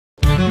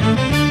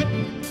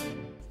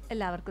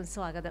എല്ലാവർക്കും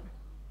സ്വാഗതം.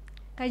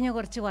 കഴിഞ്ഞ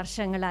കുറച്ച്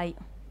വർഷങ്ങളായി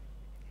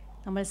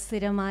നമ്മൾ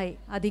സ്ഥിരമായി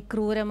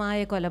അതിക്രൂരമായ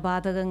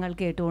കൊലപാതകങ്ങൾ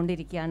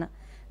കേട്ടുകൊണ്ടിരിക്കുകയാണ്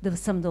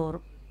ദിവസം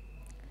തോറും.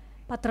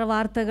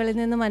 പത്രവാർത്തകളിൽ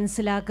നിന്ന്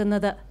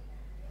മനസ്സിലാക്കുന്നത്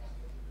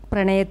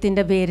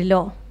പ്രണയത്തിൻ്റെ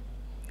പേരിലോ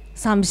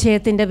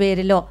സംശയത്തിൻ്റെ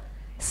പേരിലോ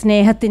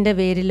സ്നേഹത്തിൻ്റെ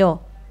പേരിലോ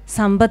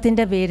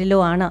സമ്പത്തിൻ്റെ പേരിലോ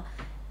ആണ്,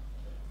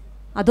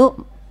 അതോ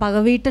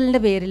പകവീട്ടലിൻ്റെ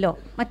പേരിലോ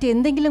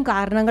മറ്റെന്തെങ്കിലും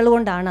കാരണങ്ങൾ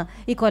കൊണ്ടാണ്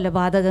ഈ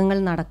കൊലപാതകങ്ങൾ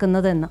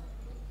നടക്കുന്നതെന്ന്.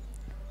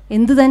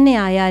 എന്തു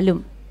തന്നെയായാലും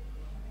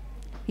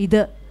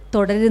ഇത്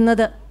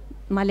തുടരുന്നത്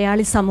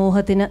മലയാളി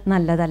സമൂഹത്തിന്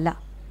നല്ലതല്ല.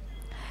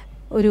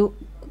 ഒരു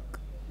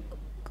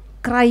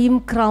ക്രൈം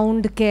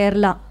ക്രൗണ്ട്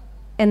കേരള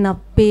എന്ന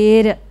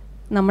പേര്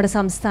നമ്മുടെ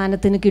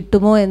സംസ്ഥാനത്തിന്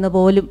കിട്ടുമോ എന്ന്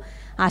പോലും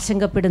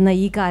ആശങ്കപ്പെടുന്ന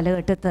ഈ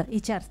കാലഘട്ടത്ത് ഈ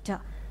ചർച്ച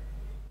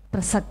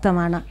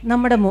പ്രസക്തമാണ്.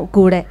 നമ്മുടെ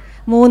കൂടെ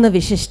 3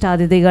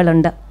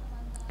 വിശിഷ്ടാതിഥികളുണ്ട്.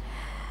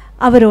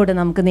 അവരോട്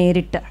നമുക്ക്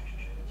നേരിട്ട്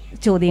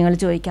ചോദ്യങ്ങൾ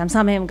ചോദിക്കാം,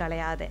 സമയം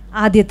കളയാതെ.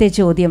 ആദ്യത്തെ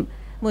ചോദ്യം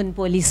മുൻ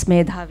പോലീസ്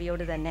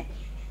മേധാവിയോട് തന്നെ.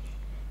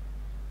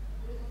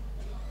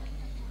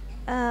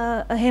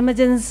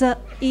 ഹേമചന്ദ്,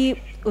 ഈ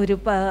ഒരു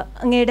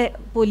അങ്ങയുടെ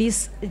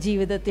പോലീസ്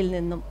ജീവിതത്തിൽ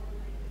നിന്നും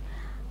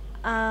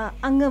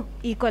അങ്ങ്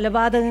ഈ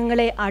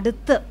കൊലപാതകങ്ങളെ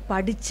അടുത്ത്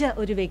പഠിച്ച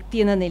ഒരു വ്യക്തി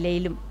എന്ന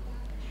നിലയിലും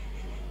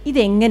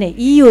ഇതെങ്ങനെ,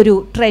 ഈ ഒരു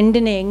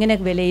ട്രെൻഡിനെ എങ്ങനെ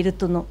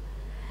വിലയിരുത്തുന്നു?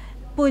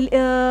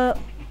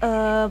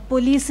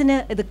 പോലീസിന്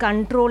ഇത്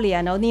കൺട്രോൾ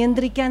ചെയ്യാനോ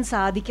നിയന്ത്രിക്കാൻ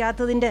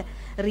സാധിക്കാത്തതിൻ്റെ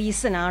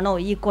റീസണാണോ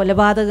ഈ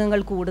കൊലപാതകങ്ങൾ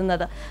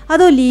കൂടുന്നത്,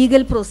 അതോ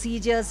ലീഗൽ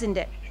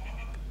പ്രൊസീജിയേഴ്സിൻ്റെ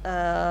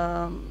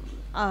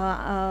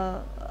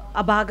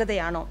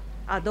അപാകതയാണോ,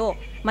 അതോ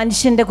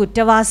മനുഷ്യൻ്റെ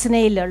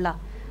കുറ്റവാസനയിലുള്ള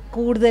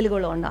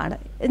കൂടുതലുകളൊന്നാണ്?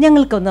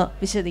 ഞങ്ങൾക്കൊന്ന്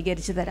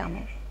വിശദീകരിച്ച്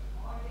തരാമോ?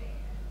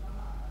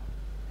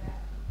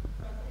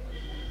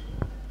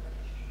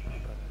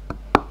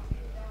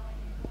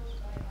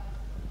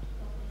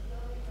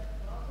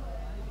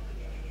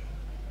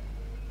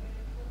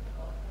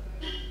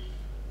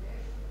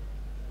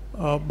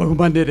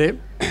 ബഹുമാന്യരെ,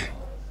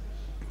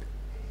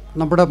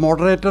 നമ്മുടെ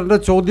മോഡറേറ്ററിൻ്റെ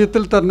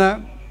ചോദ്യത്തിൽ തന്നെ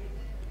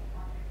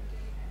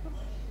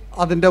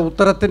അതിൻ്റെ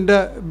ഉത്തരത്തിൻ്റെ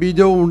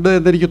ബീജവും ഉണ്ട്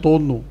എന്നെനിക്ക്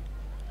തോന്നുന്നു.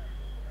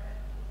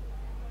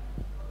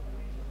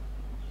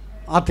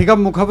 അധികം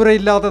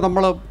മുഖവുരയില്ലാതെ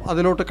നമ്മൾ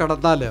അതിലോട്ട്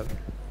കടന്നാൽ,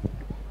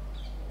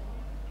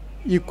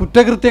 ഈ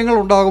കുറ്റകൃത്യങ്ങൾ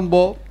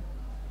ഉണ്ടാകുമ്പോൾ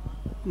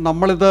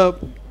നമ്മളിത്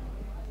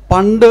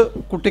പണ്ട്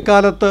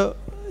കുട്ടിക്കാലത്ത്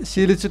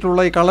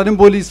ശീലിച്ചിട്ടുള്ള ഈ കള്ളനും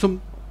പോലീസും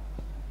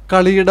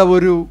കളിയുടെ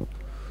ഒരു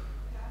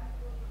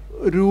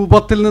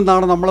രൂപത്തിൽ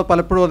നിന്നാണ് നമ്മൾ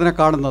പലപ്പോഴും അതിനെ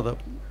കാണുന്നത്.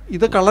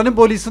 ഇത് കള്ളനും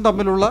പോലീസും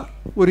തമ്മിലുള്ള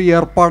ഒരു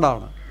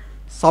ഏർപ്പാടാണ്.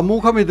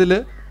 സമൂഹം ഇതിൽ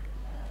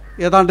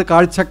ഏതാണ്ട്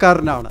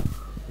കാഴ്ചക്കാരനാണ്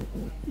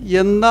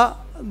എന്ന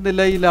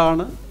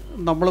നിലയിലാണ്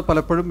നമ്മൾ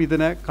പലപ്പോഴും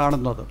ഇതിനെ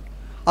കാണുന്നത്.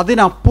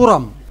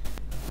 അതിനപ്പുറം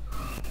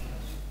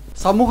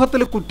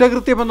സമൂഹത്തിൽ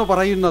കുറ്റകൃത്യമെന്ന്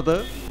പറയുന്നത്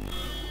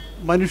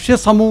മനുഷ്യ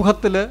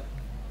സമൂഹത്തിൽ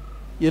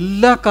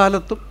എല്ലാ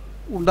കാലത്തും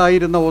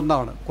ഉണ്ടായിരുന്ന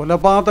ഒന്നാണ്.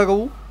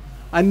 കൊലപാതകവും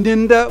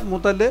അന്യൻ്റെ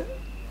മുതൽ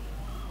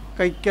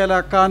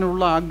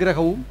കൈക്കലാക്കാനുള്ള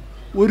ആഗ്രഹവും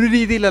ഒരു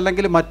രീതിയിൽ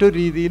അല്ലെങ്കിൽ മറ്റൊരു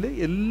രീതിയിൽ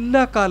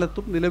എല്ലാ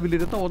കാലത്തും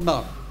നിലവിലിരുന്ന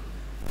ഒന്നാണ്.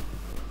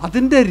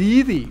 അതിൻ്റെ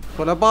രീതി,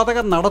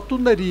 കൊലപാതകം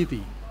നടത്തുന്ന രീതി,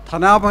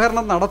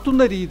 ധനാപഹരണം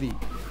നടത്തുന്ന രീതി,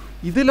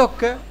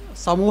 ഇതിലൊക്കെ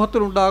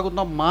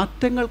സമൂഹത്തിലുണ്ടാകുന്ന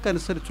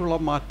മാറ്റങ്ങൾക്കനുസരിച്ചുള്ള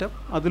മാറ്റം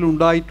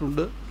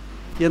അതിലുണ്ടായിട്ടുണ്ട്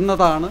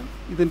എന്നതാണ്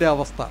ഇതിൻ്റെ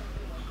അവസ്ഥ.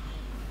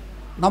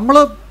 നമ്മൾ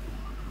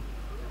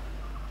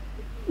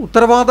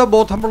ഉത്തരവാദ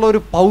ബോധമുള്ള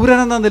ഒരു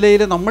പൗരനെന്ന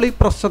നിലയിൽ നമ്മൾ ഈ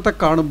പ്രശ്നത്തെ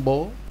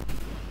കാണുമ്പോൾ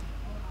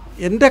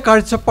എൻ്റെ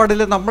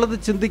കാഴ്ചപ്പാടിൽ നമ്മളിത്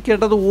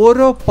ചിന്തിക്കേണ്ടത്,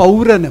 ഓരോ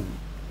പൗരനും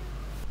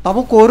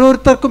നമുക്ക്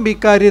ഓരോരുത്തർക്കും ഈ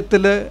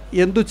കാര്യത്തിൽ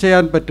എന്തു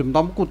ചെയ്യാൻ പറ്റും,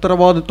 നമുക്ക്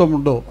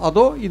ഉത്തരവാദിത്വമുണ്ടോ,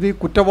 അതോ ഇത് ഈ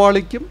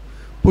കുറ്റവാളിക്കും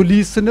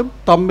പോലീസിനും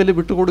തമ്മിൽ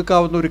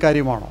വിട്ടുകൊടുക്കാവുന്ന ഒരു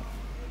കാര്യമാണോ?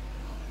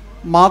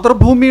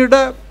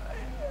 മാതൃഭൂമിയുടെ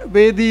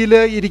വേദിയിൽ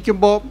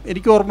ഇരിക്കുമ്പോൾ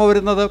എനിക്ക് ഓർമ്മ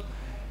വരുന്നത്,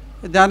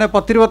 ഞാൻ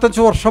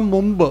 10-25 വർഷം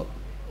മുമ്പ്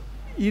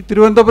ഈ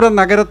തിരുവനന്തപുരം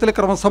നഗരത്തിൽ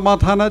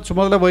ക്രമസമാധാന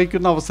ചുമതല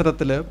വഹിക്കുന്ന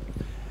അവസരത്തിൽ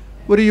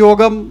ഒരു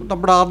യോഗം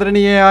നമ്മുടെ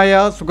ആദരണീയയായ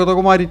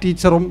സുഗതകുമാരി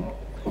ടീച്ചറും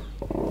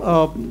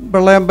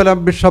വെള്ളയമ്പലം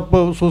ബിഷപ്പ്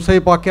സൂസൈ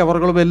പാക്കി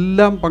അവർകളും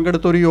എല്ലാം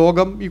പങ്കെടുത്ത ഒരു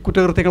യോഗം ഈ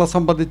കുറ്റകൃത്യങ്ങളെ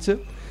സംബന്ധിച്ച്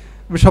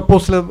ബിഷപ്പ്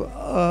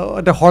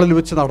ഹൗസിലെ ഹാളിൽ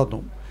വെച്ച് നടന്നു.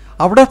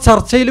 അവിടെ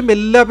ചർച്ചയിലും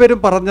എല്ലാവരും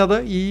പറഞ്ഞത്,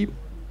 ഈ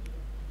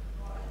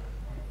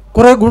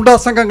കുറേ ഗുണ്ടാ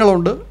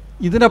സംഘങ്ങളുണ്ട്,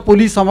 ഇതിനെ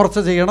പോലീസ് അമർച്ച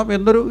ചെയ്യണം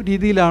എന്നൊരു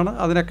രീതിയിലാണ്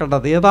അതിനെ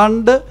കണ്ടത്.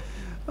 ഏതാണ്ട്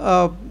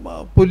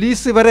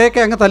പോലീസ്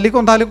ഇവരെയൊക്കെ അങ്ങ്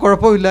തല്ലിക്കൊന്നാലും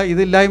കുഴപ്പമില്ല,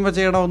 ഇതില്ലായ്മ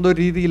ചെയ്യണമെന്നൊരു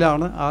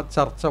രീതിയിലാണ് ആ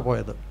ചർച്ച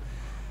പോയത്.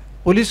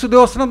 പോലീസ്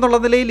ഉദ്യോഗസ്ഥൻ എന്നുള്ള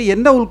നിലയിൽ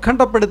എന്നെ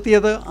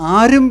ഉത്കണ്ഠപ്പെടുത്തിയത്,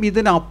 ആരും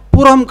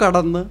ഇതിനപ്പുറം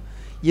കടന്ന്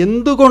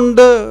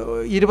എന്തുകൊണ്ട്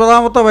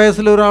 20ാമത്തെ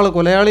വയസ്സിൽ ഒരാൾ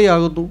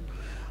കൊലയാളിയാകുന്നു,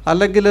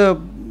 അല്ലെങ്കിൽ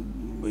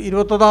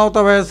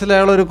 21ാമത്തെ വയസ്സിൽ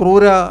അയാളൊരു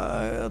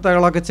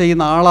ക്രൂരതകളൊക്കെ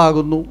ചെയ്യുന്ന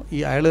ആളാകുന്നു.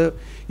 അയാൾ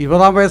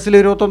 20ാം വയസ്സിൽ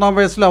 21ാം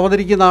വയസ്സിൽ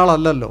അവതരിക്കുന്ന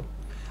ആളല്ലല്ലോ.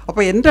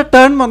 അപ്പോൾ എൻ്റെ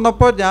ടേൺ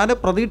വന്നപ്പോൾ ഞാൻ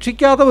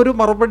പ്രതീക്ഷിക്കാത്ത ഒരു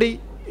മറുപടി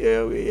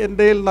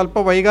എൻ്റെ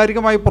അല്പം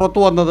വൈകാരികമായി പുറത്തു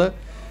വന്നത്,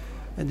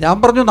 ഞാൻ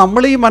പറഞ്ഞു,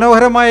 നമ്മൾ ഈ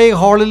മനോഹരമായ ഈ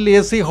ഹാളിൽ,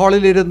 AC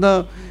ഹാളിലിരുന്ന്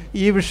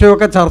ഈ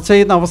വിഷയമൊക്കെ ചർച്ച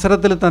ചെയ്യുന്ന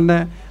അവസരത്തിൽ തന്നെ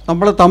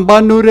നമ്മൾ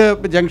തമ്പാനൂർ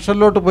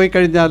ജംഗ്ഷനിലോട്ട് പോയി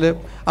കഴിഞ്ഞാൽ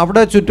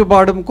അവിടെ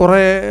ചുറ്റുപാടും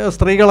കുറേ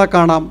സ്ത്രീകളെ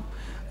കാണാം,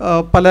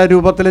 പല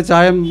രൂപത്തിൽ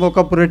ചായം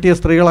ഒക്കെ പുരട്ടിയ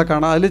സ്ത്രീകളെ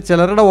കാണാം. അതിൽ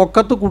ചിലരുടെ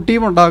ഒക്കത്ത്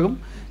കുട്ടിയും ഉണ്ടാകും,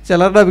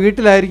 ചിലരുടെ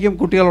വീട്ടിലായിരിക്കും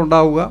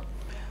കുട്ടികളുണ്ടാവുക.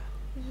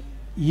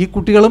 ഈ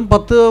കുട്ടികളും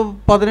 10,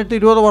 18,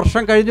 20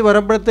 വർഷം കഴിഞ്ഞ്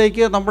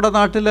വരുമ്പോഴത്തേക്ക് നമ്മുടെ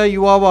നാട്ടിലെ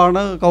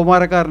യുവാവാണ്,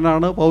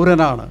 കൗമാരക്കാരനാണ്,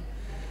 പൗരനാണ്.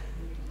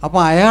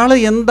 അപ്പോൾ അയാൾ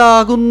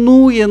എന്താകുന്നു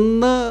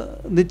എന്ന്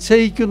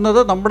നിശ്ചയിക്കുന്നത്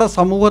നമ്മുടെ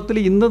സമൂഹത്തിൽ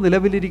ഇന്ന്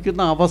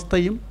നിലവിലിരിക്കുന്ന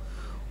അവസ്ഥയും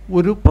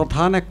ഒരു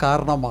പ്രധാന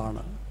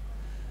കാരണമാണ്.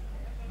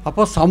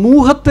 അപ്പോൾ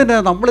സമൂഹത്തിന്,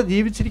 നമ്മൾ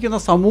ജീവിച്ചിരിക്കുന്ന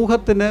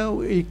സമൂഹത്തിന്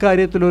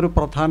ഇക്കാര്യത്തിലൊരു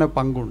പ്രധാന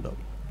പങ്കുണ്ട്.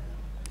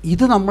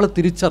 ഇത് നമ്മൾ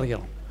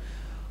തിരിച്ചറിയണം.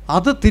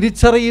 അത്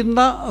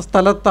തിരിച്ചറിയുന്ന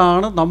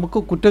സ്ഥലത്താണ് നമുക്ക്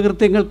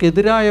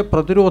കുറ്റകൃത്യങ്ങൾക്കെതിരായ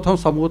പ്രതിരോധം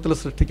സമൂഹത്തിൽ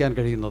സൃഷ്ടിക്കാൻ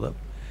കഴിയുന്നത്.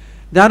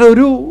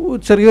 ഞാനൊരു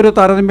ചെറിയൊരു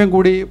താരതമ്യം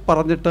കൂടി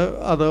പറഞ്ഞിട്ട്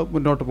അത്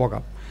മുന്നോട്ട്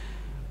പോകാം.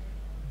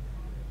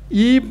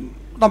 ഈ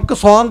നമുക്ക്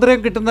സ്വാതന്ത്ര്യം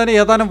കിട്ടുന്നതിന്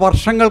ഏതാനും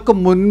വർഷങ്ങൾക്ക്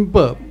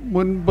മുൻപ്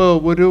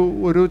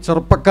ഒരു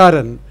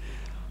ചെറുപ്പക്കാരൻ,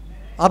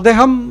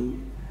 അദ്ദേഹം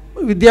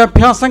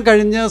വിദ്യാഭ്യാസം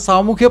കഴിഞ്ഞ്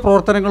സാമൂഹ്യ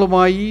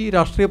പ്രവർത്തനങ്ങളുമായി,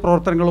 രാഷ്ട്രീയ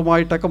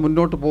പ്രവർത്തനങ്ങളുമായിട്ടൊക്കെ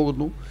മുന്നോട്ട്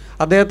പോകുന്നു.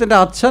 അദ്ദേഹത്തിൻ്റെ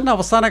അച്ഛൻ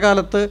അവസാന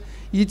കാലത്ത്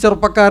ഈ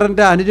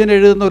ചെറുപ്പക്കാരൻ്റെ അനുജൻ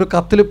എഴുതുന്ന ഒരു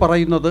കത്തിൽ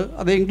പറയുന്നത്,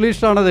 അത്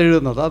ഇംഗ്ലീഷിലാണ് അത്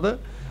എഴുതുന്നത്, അത്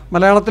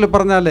മലയാളത്തിൽ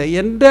പറഞ്ഞാൽ,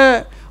 എൻ്റെ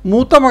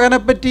മൂത്ത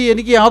മകനെപ്പറ്റി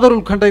എനിക്ക് യാതൊരു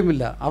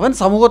ഉത്കണ്ഠയുമില്ല. അവൻ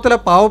സമൂഹത്തിലെ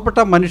പാവപ്പെട്ട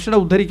മനുഷ്യനെ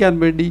ഉദ്ധരിക്കാൻ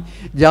വേണ്ടി,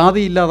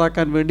 ജാതി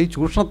ഇല്ലാതാക്കാൻ വേണ്ടി,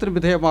 ചൂഷണത്തിന്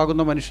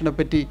വിധേയമാകുന്ന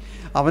മനുഷ്യനെപ്പറ്റി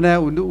അവനെ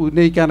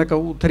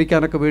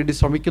ഉദ്ധരിക്കാനൊക്കെ വേണ്ടി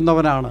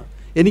ശ്രമിക്കുന്നവനാണ്.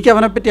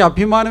 എനിക്കവനെപ്പറ്റി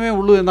അഭിമാനമേ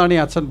ഉള്ളൂ എന്നാണ് ഈ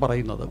അച്ഛൻ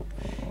പറയുന്നത്.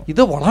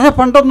 ഇത് വളരെ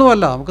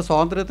പണ്ടൊന്നുമല്ല, നമുക്ക്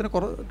സ്വാതന്ത്ര്യത്തിന്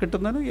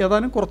കിട്ടുന്നതിന്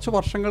ഏതാനും കുറച്ച്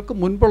വർഷങ്ങൾക്ക്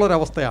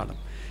മുൻപുള്ളൊരവസ്ഥയാണ്.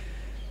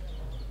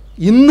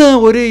 ഇന്ന്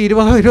ഒരു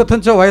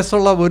 20-25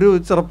 വയസ്സുള്ള ഒരു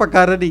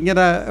ചെറുപ്പക്കാരൻ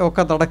ഇങ്ങനെ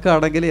ഒക്കെ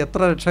നടക്കുകയാണെങ്കിൽ എത്ര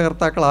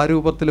രക്ഷകർത്താക്കൾ ആ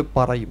രൂപത്തിൽ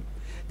പറയും?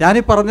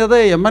 ഞാനീ പറഞ്ഞത്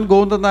എം.എൻ.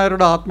 ഗോവിന്ദൻ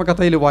നായരുടെ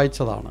ആത്മകഥയിൽ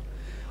വായിച്ചതാണ്.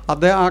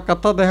 ആ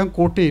കഥ അദ്ദേഹം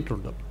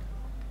കൂട്ടിയിട്ടുണ്ട്.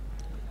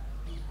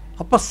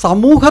 അപ്പം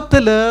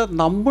സമൂഹത്തിൽ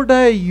നമ്മുടെ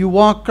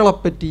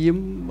യുവാക്കളെപ്പറ്റിയും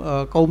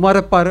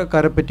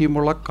കൗമാരക്കാരെ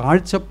പറ്റിയുമുള്ള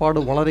കാഴ്ചപ്പാട്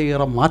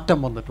വളരെയേറെ മാറ്റം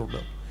വന്നിട്ടുണ്ട്.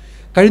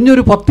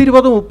 കഴിഞ്ഞൊരു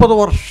 10-20-30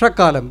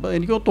 വർഷക്കാലം,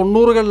 എനിക്ക്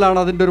 90കളിലാണ്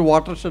അതിൻ്റെ ഒരു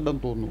വാട്ടർ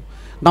ഷെഡെന്ന് തോന്നുന്നു,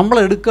 നമ്മൾ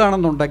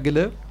എടുക്കുകയാണെന്നുണ്ടെങ്കിൽ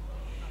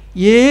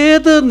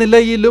ഏത്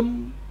നിലയിലും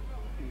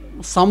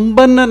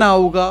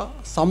സമ്പന്നനാവുക,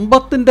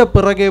 സമ്പത്തിൻ്റെ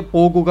പിറകെ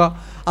പോകുക,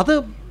 അത്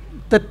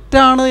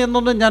തെറ്റാണ്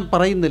എന്നൊന്നും ഞാൻ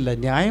പറയുന്നില്ല.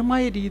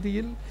 ന്യായമായ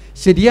രീതിയിൽ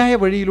ശരിയായ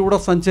വഴിയിലൂടെ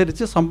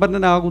സഞ്ചരിച്ച്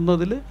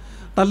സമ്പന്നനാകുന്നതിൽ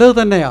നല്ലത്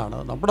തന്നെയാണ്.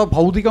 നമ്മുടെ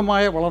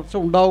ഭൗതികമായ വളർച്ച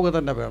ഉണ്ടാവുക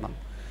തന്നെ വേണം.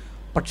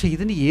 പക്ഷേ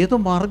ഇതിന് ഏത്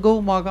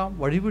മാർഗവുമാകാം,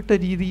 വഴിവിട്ട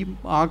രീതിയും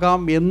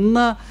ആകാം എന്ന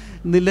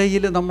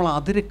നിലയിൽ നമ്മൾ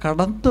അതിന്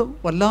കടന്ന്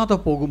വല്ലാതെ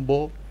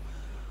പോകുമ്പോൾ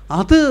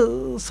അത്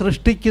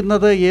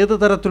സൃഷ്ടിക്കുന്നത് ഏത്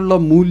തരത്തിലുള്ള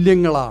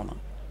മൂല്യങ്ങളാണ്?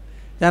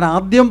 ഞാൻ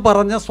ആദ്യം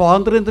പറഞ്ഞ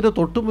സ്വാതന്ത്ര്യത്തിന്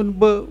തൊട്ട്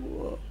മുൻപ്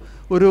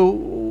ഒരു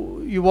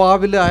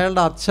യുവാവിൽ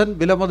അയാളുടെ അച്ഛൻ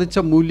വിലമതിച്ച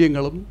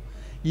മൂല്യങ്ങളും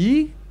ഈ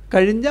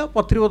കഴിഞ്ഞ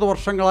 10-20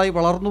 വർഷങ്ങളായി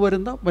വളർന്നു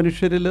വരുന്ന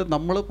മനുഷ്യരിൽ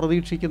നമ്മൾ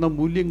പ്രതീക്ഷിക്കുന്ന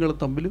മൂല്യങ്ങളും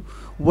തമ്മിൽ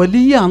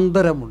വലിയ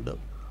അന്തരമുണ്ട്.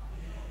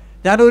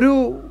 ഞാനൊരു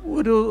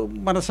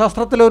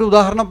മനഃശാസ്ത്രത്തിലൊരു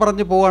ഉദാഹരണം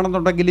പറഞ്ഞു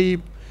പോകുകയാണെന്നുണ്ടെങ്കിൽ, ഈ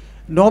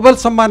നോബൽ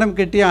സമ്മാനം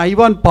കിട്ടിയ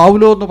ഐവാൻ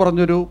പാവ്ലോ എന്ന്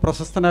പറഞ്ഞൊരു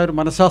പ്രശസ്തനായ ഒരു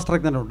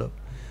മനഃശാസ്ത്രജ്ഞനുണ്ട്.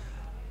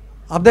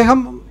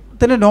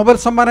 അദ്ദേഹത്തിന് നോബൽ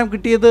സമ്മാനം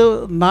കിട്ടിയത്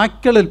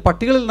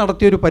പട്ടികളിൽ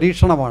നടത്തിയൊരു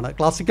പരീക്ഷണമാണ്.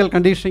 ക്ലാസിക്കൽ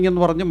കണ്ടീഷനിങ്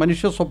എന്ന് പറഞ്ഞ്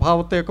മനുഷ്യ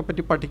സ്വഭാവത്തെയൊക്കെ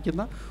പറ്റി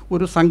പഠിക്കുന്ന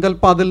ഒരു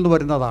സങ്കല്പം അതിൽ നിന്ന്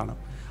വരുന്നതാണ്.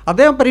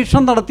 അദ്ദേഹം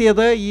പരീക്ഷണം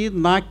നടത്തിയത് ഈ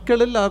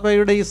നായ്ക്കളിൽ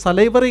അവയുടെ ഈ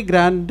സലൈവറി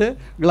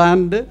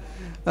ഗ്ലാൻഡ്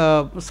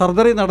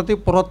സർജറി നടത്തി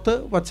പുറത്ത്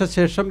വച്ച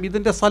ശേഷം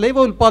ഇതിൻ്റെ സലൈവ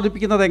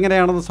ഉൽപ്പാദിപ്പിക്കുന്നത്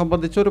എങ്ങനെയാണെന്ന്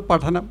സംബന്ധിച്ചൊരു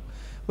പഠനം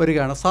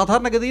വരികയാണ്.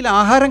 സാധാരണഗതിയിൽ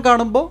ആഹാരം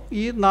കാണുമ്പോൾ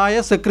ഈ നായ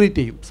സെക്രീറ്റ്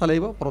ചെയ്യും,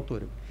 സലൈവ പുറത്തു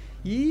വരും.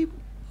 ഈ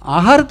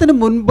ആഹാരത്തിന്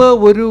മുൻപ്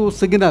ഒരു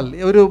സിഗ്നൽ,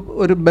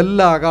 ഒരു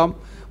ബെല്ലാകാം,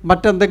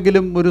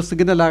 മറ്റെന്തെങ്കിലും ഒരു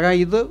സിഗ്നലാകാം,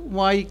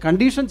 ഇതുമായി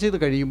കണ്ടീഷൻ ചെയ്ത്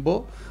കഴിയുമ്പോൾ,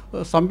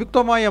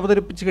 സംയുക്തമായി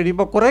അവതരിപ്പിച്ച്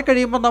കഴിയുമ്പോൾ, കുറേ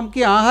കഴിയുമ്പോൾ നമുക്ക്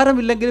ഈ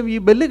ആഹാരമില്ലെങ്കിലും ഈ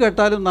ബെല്ല്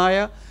കേട്ടാലും നായ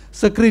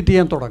സെക്രീറ്റ്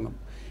ചെയ്യാൻ തുടങ്ങും.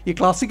 ഈ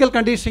ക്ലാസിക്കൽ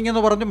കണ്ടീഷനിങ്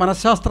എന്ന് പറഞ്ഞ്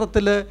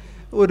മനഃശാസ്ത്രത്തിൽ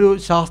ഒരു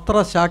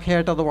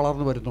ശാസ്ത്രശാഖയായിട്ട് അത്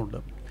വളർന്നു വരുന്നുണ്ട്.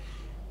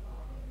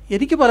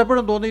 എനിക്ക്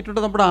പലപ്പോഴും തോന്നിയിട്ടുണ്ട്,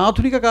 നമ്മുടെ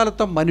ആധുനിക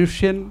കാലത്തെ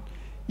മനുഷ്യൻ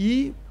ഈ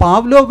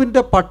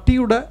പാവ്ലോവിൻ്റെ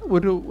പട്ടിയുടെ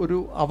ഒരു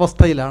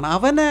അവസ്ഥയിലാണ്.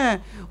 അവനെ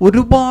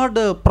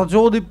ഒരുപാട്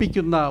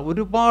പ്രചോദിപ്പിക്കുന്ന,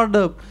 ഒരുപാട്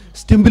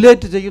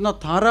സ്റ്റിമുലേറ്റ് ചെയ്യുന്ന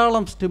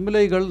ധാരാളം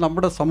സ്റ്റിമുലൈകൾ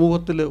നമ്മുടെ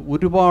സമൂഹത്തിൽ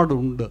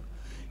ഒരുപാടുണ്ട്,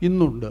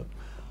 ഇന്നുണ്ട്.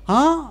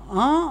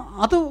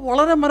 അത്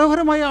വളരെ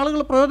മനോഹരമായി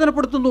ആളുകൾ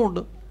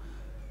പ്രയോജനപ്പെടുത്തുന്നുമുണ്ട്.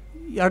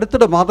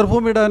 അടുത്തിടെ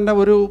മാതൃഭൂമിയുടെ തന്നെ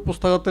ഒരു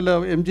പുസ്തകത്തിൽ,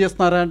 MGS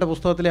നാരായണൻ്റെ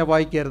പുസ്തകത്തിൽ ഞാൻ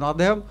വായിക്കുകയായിരുന്നു.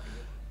 അദ്ദേഹം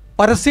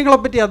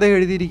പരസ്യങ്ങളെപ്പറ്റി അദ്ദേഹം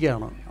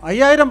എഴുതിയിരിക്കുകയാണ്.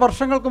 5000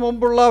 വർഷങ്ങൾക്ക്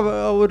മുമ്പുള്ള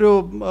ഒരു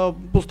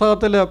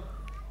പുസ്തകത്തിൽ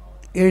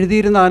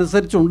എഴുതിയിരുന്ന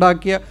അനുസരിച്ച്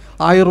ഉണ്ടാക്കിയ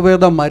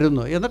ആയുർവേദ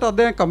മരുന്ന്. എന്നിട്ട്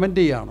അദ്ദേഹം കമൻ്റ്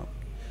ചെയ്യുകയാണ്,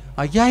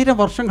 5000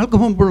 വർഷങ്ങൾക്ക്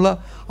മുമ്പുള്ള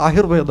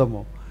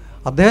ആയുർവേദമോ?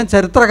 അദ്ദേഹം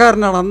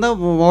ചരിത്രകാരനാണ്. അന്ന്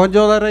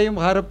മോഹൻജോദാരോയും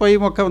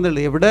ഹാരപ്പയും ഒക്കെ വന്നില്ല.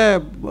 എവിടെ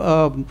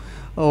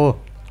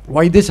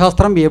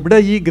വൈദ്യശാസ്ത്രം, എവിടെ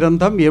ഈ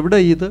ഗ്രന്ഥം,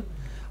 എവിടെ ഇത്?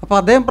 അപ്പോൾ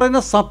അദ്ദേഹം പറയുന്ന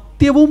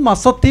സത്യവും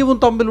അസത്യവും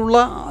തമ്മിലുള്ള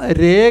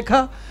രേഖ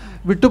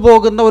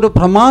വിട്ടുപോകുന്ന ഒരു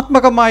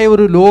ഭ്രമാത്മകമായ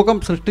ഒരു ലോകം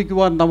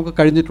സൃഷ്ടിക്കുവാൻ നമുക്ക്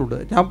കഴിഞ്ഞിട്ടുണ്ട്.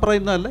 ഞാൻ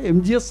പറയുന്നതല്ല,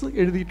 MGS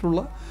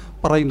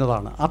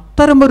പറയുന്നതാണ്.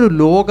 അത്തരമൊരു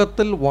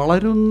ലോകത്തിൽ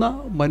വളരുന്ന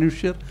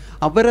മനുഷ്യർ,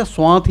 അവരെ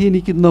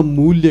സ്വാധീനിക്കുന്ന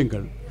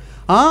മൂല്യങ്ങൾ,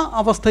 ആ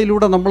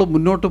അവസ്ഥയിലൂടെ നമ്മൾ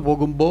മുന്നോട്ട്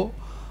പോകുമ്പോൾ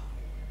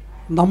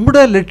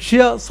നമ്മുടെ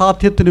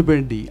ലക്ഷ്യസാധ്യത്തിനു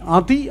വേണ്ടി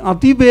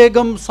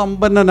അതിവേഗം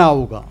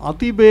സമ്പന്നനാവുക,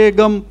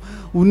 അതിവേഗം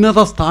ഉന്നത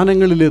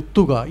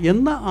സ്ഥാനങ്ങളിലെത്തുക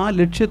എന്ന ആ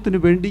ലക്ഷ്യത്തിനു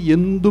വേണ്ടി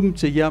എന്തും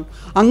ചെയ്യാം.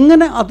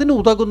 അങ്ങനെ അതിന്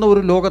ഉതകുന്ന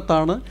ഒരു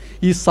ലോകത്താണ്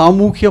ഈ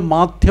സാമൂഹ്യ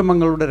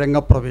മാധ്യമങ്ങളുടെ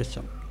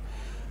രംഗപ്രവേശം.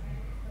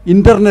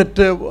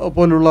 ഇൻ്റർനെറ്റ്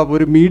പോലുള്ള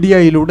ഒരു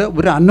മീഡിയയിലൂടെ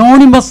ഒരു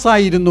അനോണിമസ്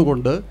ആയിരുന്നു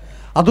കൊണ്ട്,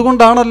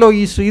 അതുകൊണ്ടാണല്ലോ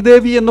ഈ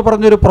ശ്രീദേവി എന്ന്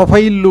പറഞ്ഞൊരു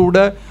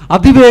പ്രൊഫൈലിലൂടെ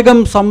അതിവേഗം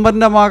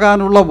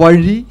സമ്പന്നമാകാനുള്ള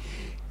വഴി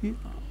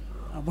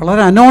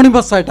വളരെ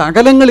അനോണിമസ് ആയിട്ട്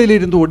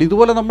അകലങ്ങളിലിരുന്നു കൊണ്ട്,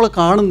 ഇതുപോലെ നമ്മൾ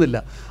കാണുന്നില്ല,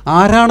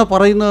 ആരാണ്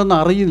പറയുന്നതെന്ന്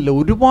അറിയുന്നില്ല.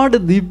 ഒരുപാട്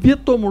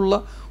ദിവ്യത്വമുള്ള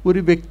ഒരു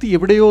വ്യക്തി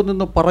എവിടെയോ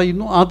നിന്ന്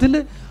പറയുന്നു, അതിൽ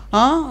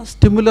ആ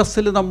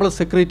സ്റ്റിമുലസിൽ നമ്മൾ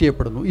സെക്രേറ്റ്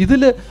ചെയ്യപ്പെടുന്നു,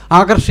 ഇതിൽ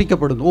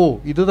ആകർഷിക്കപ്പെടുന്നു. ഓ,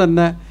 ഇത്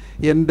തന്നെ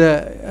എൻ്റെ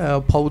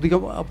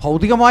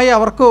ഭൗതികമായി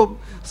അവർക്ക്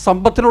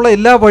സമ്പത്തിനുള്ള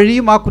എല്ലാ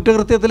വഴിയും ആ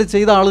കുറ്റകൃത്യത്തിൽ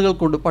ചെയ്ത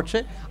ആളുകൾക്കുണ്ട്. പക്ഷേ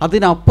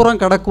അതിനപ്പുറം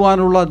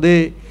കടക്കുവാനുള്ള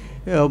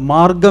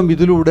മാർഗം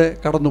ഇതിലൂടെ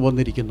കടന്നു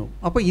വന്നിരിക്കുന്നു.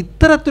 അപ്പോൾ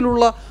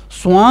ഇത്തരത്തിലുള്ള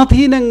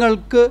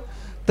സ്വാധീനങ്ങൾക്ക്,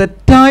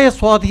 തെറ്റായ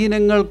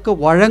സ്വാധീനങ്ങൾക്ക്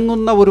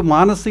വഴങ്ങുന്ന ഒരു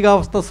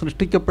മാനസികാവസ്ഥ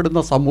സൃഷ്ടിക്കപ്പെടുന്ന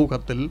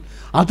സമൂഹത്തിൽ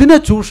അതിനെ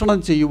ചൂഷണം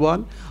ചെയ്യുവാൻ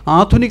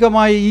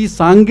ആധുനികമായ ഈ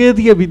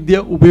സാങ്കേതിക വിദ്യ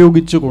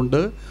ഉപയോഗിച്ചുകൊണ്ട്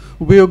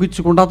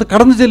അത്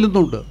കടന്നു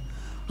ചെല്ലുന്നുണ്ട്.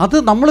 അത്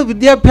നമ്മൾ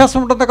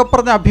വിദ്യാഭ്യാസമുണ്ടെന്നൊക്കെ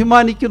പറഞ്ഞ്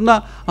അഭിമാനിക്കുന്ന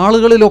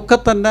ആളുകളിലൊക്കെ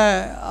തന്നെ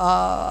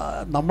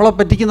നമ്മളെ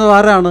പറ്റിക്കുന്നത്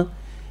ആരാണ്?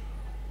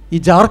 ഈ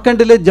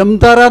ജാർഖണ്ഡിലെ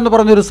ജംതാര എന്ന്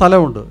പറഞ്ഞൊരു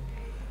സ്ഥലമുണ്ട്.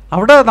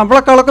 അവിടെ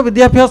നമ്മളെക്കാളൊക്കെ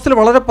വിദ്യാഭ്യാസത്തിൽ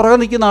വളരെ പുറകെ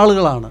നിൽക്കുന്ന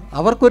ആളുകളാണ്.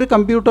 അവർക്കൊരു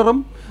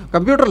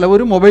കമ്പ്യൂട്ടറല്ല,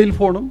 ഒരു മൊബൈൽ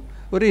ഫോണും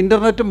ഒരു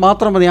ഇൻ്റർനെറ്റും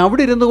മാത്രം മതി.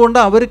 അവിടെ ഇരുന്നു കൊണ്ട്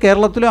അവർ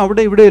കേരളത്തിലും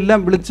അവിടെ ഇവിടെ എല്ലാം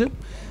വിളിച്ച്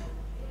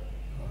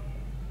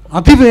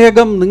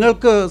അതിവേഗം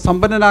നിങ്ങൾക്ക്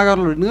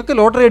സമ്പന്നനാകാനുള്ള, നിങ്ങൾക്ക്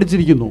ലോട്ടറി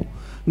അടിച്ചിരിക്കുന്നു,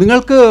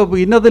 നിങ്ങൾക്ക്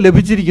ഇന്നത്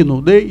ലഭിച്ചിരിക്കുന്നു,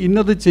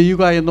 ഇന്നത്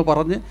ചെയ്യുക എന്ന്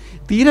പറഞ്ഞ്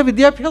തീരെ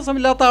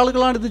വിദ്യാഭ്യാസമില്ലാത്ത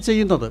ആളുകളാണ് ഇത്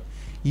ചെയ്യുന്നത്.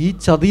 ഈ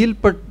ചതിയിൽ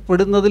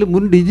പെടുന്നതിൽ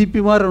മുൻ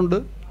DGPമാരുണ്ട്,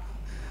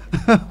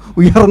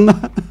 ഉയർന്ന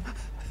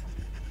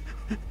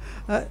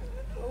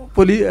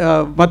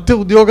മറ്റ്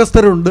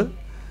ഉദ്യോഗസ്ഥരുണ്ട്,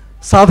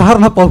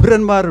 സാധാരണ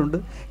പൗരന്മാരുണ്ട്.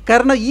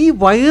 കാരണം ഈ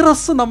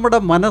വൈറസ് നമ്മുടെ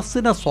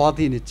മനസ്സിനെ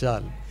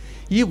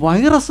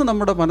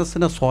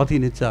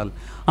സ്വാധീനിച്ചാൽ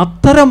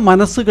അത്തരം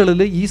മനസ്സുകളിൽ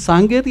ഈ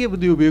സാങ്കേതിക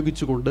വിദ്യ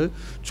ഉപയോഗിച്ചുകൊണ്ട്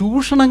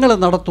ചൂഷണങ്ങൾ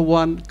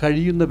നടത്തുവാൻ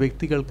കഴിയുന്ന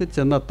വ്യക്തികൾക്ക്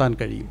ചെന്നെത്താൻ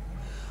കഴിയും.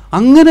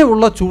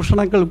 അങ്ങനെയുള്ള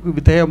ചൂഷണങ്ങൾക്ക്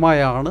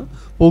വിധേയമായാണ്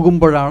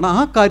പോകുമ്പോഴാണ്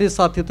ആ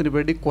കാര്യസാധ്യത്തിന്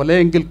വേണ്ടി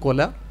കൊലയെങ്കിൽ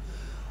കൊല,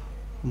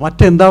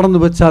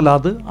 മറ്റെന്താണെന്ന് വെച്ചാൽ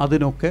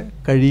അതിനൊക്കെ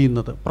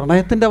കഴിയുന്നത്.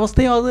 പ്രണയത്തിൻ്റെ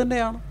അവസ്ഥയും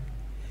അതുതന്നെയാണ്.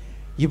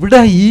 ഇവിടെ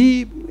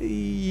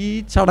ഈ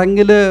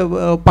ചടങ്ങിൽ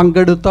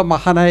പങ്കെടുത്ത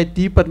മഹാനായ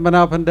T.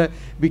 പത്മനാഭൻ്റെ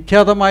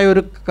വിഖ്യാതമായ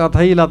ഒരു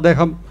കഥയിൽ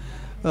അദ്ദേഹം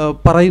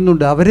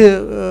പറയുന്നുണ്ട്, അവർ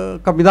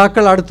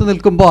കവിതാക്കൾ അടുത്ത്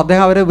നിൽക്കുമ്പോൾ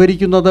അദ്ദേഹം അവരെ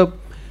വിവരിക്കുന്നത്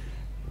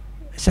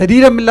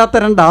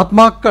ശരീരമില്ലാത്ത രണ്ട്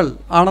ആത്മാക്കൾ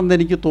ആണെന്ന്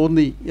എനിക്ക്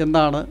തോന്നി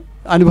എന്നാണ്,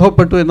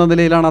 അനുഭവപ്പെട്ടു എന്ന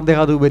നിലയിലാണ്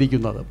അദ്ദേഹം അത്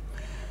വിവരിക്കുന്നത്.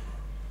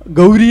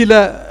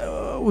 ഗൗരിയിലെ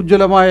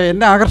ഉജ്ജ്വലമായ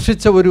എന്നെ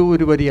ആകർഷിച്ച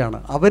ഒരു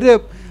വരിയാണ്. അവർ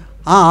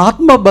ആ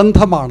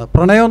ആത്മബന്ധമാണ്,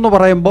 പ്രണയം എന്ന്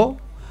പറയുമ്പോൾ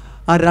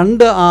ആ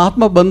രണ്ട്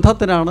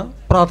ആത്മബന്ധത്തിനാണ്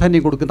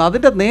പ്രാധാന്യം കൊടുക്കുന്നത്.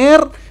 അതിൻ്റെ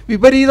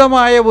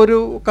വിപരീതമായ ഒരു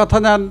കഥ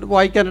ഞാൻ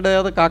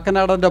വായിക്കാനിടയായത്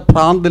കാക്കനാടൻ്റെ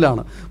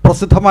ഭ്രാന്തിലാണ്,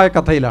 പ്രസിദ്ധമായ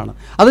കഥയിലാണ്.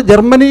 അത്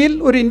ജർമ്മനിയിൽ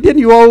ഒരു ഇന്ത്യൻ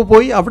യുവാവ്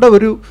പോയി അവിടെ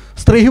ഒരു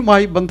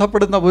സ്ത്രീയുമായി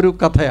ബന്ധപ്പെടുന്ന ഒരു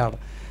കഥയാണ്.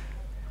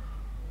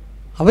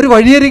 അവർ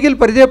വഴിയരികിൽ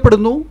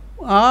പരിചയപ്പെടുന്നു,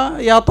 ആ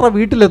യാത്ര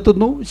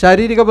വീട്ടിലെത്തുന്നു,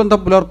 ശാരീരിക ബന്ധം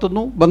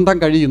പുലർത്തുന്നു, ബന്ധം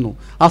കഴിയുന്നു.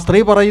 ആ സ്ത്രീ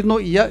പറയുന്നു,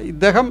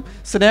 ഇദ്ദേഹം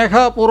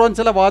സ്നേഹപൂർവ്വം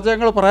ചില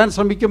വാചകങ്ങൾ പറയാൻ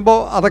ശ്രമിക്കുമ്പോൾ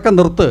അതൊക്കെ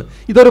നിർത്ത്,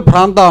 ഇതൊരു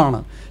ഭ്രാന്താണ്,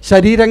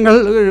 ശരീരങ്ങൾ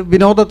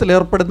വിനോദത്തിൽ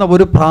ഏർപ്പെടുന്ന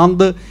ഒരു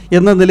ഭ്രാന്ത്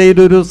എന്ന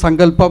നിലയിലൊരു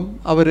സങ്കല്പം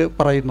അവർ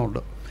പറയുന്നുണ്ട്.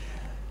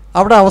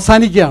 അവിടെ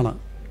അവസാനിക്കുകയാണ്.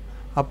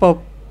 അപ്പോൾ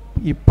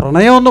ഈ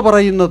പ്രണയം എന്ന്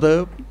പറയുന്നത്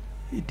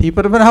T.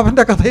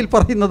 പത്മനാഭൻ്റെ കഥയിൽ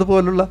പറയുന്നത്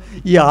പോലുള്ള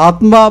ഈ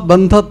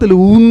ആത്മബന്ധത്തിൽ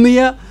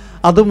ഊന്നിയ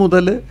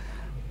അതുമുതൽ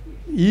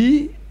ഈ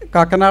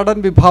കാക്കനാടൻ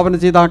വിഭാവന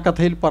ചെയ്ത ആ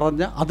കഥയിൽ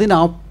പറഞ്ഞ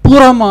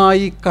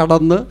അതിനപ്പുറമായി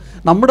കടന്ന്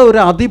നമ്മുടെ ഒരു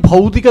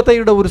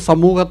അതിഭൗതികതയുടെ ഒരു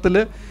സമൂഹത്തിൽ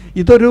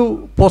ഇതൊരു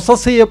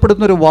പൊസസ്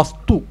ചെയ്യപ്പെടുന്നൊരു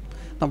വസ്തു.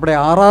 നമ്മുടെ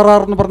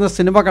RRR എന്ന് പറഞ്ഞ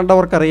സിനിമ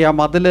കണ്ടവർക്കറിയാം,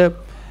 അതിൽ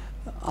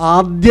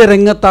ആദ്യ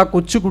രംഗത്ത് ആ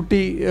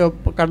കൊച്ചുകുട്ടി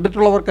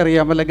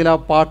കണ്ടിട്ടുള്ളവർക്കറിയാം, അല്ലെങ്കിൽ ആ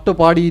പാട്ട്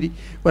പാടി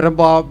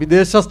വരുമ്പോൾ ആ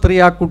വിദേശ സ്ത്രീ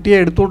ആ കുട്ടിയെ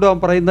എടുത്തുകൊണ്ട് പോകാൻ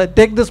പറയുന്നത്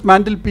take this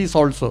mantle piece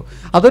also.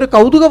 അതൊരു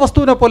കൗതുക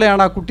വസ്തുവിനെ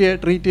പോലെയാണ് ആ കുട്ടിയെ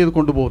ട്രീറ്റ് ചെയ്ത്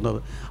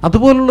കൊണ്ടുപോകുന്നത്.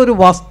 അതുപോലുള്ളൊരു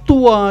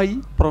വസ്തുവായി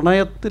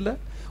പ്രണയത്തിൽ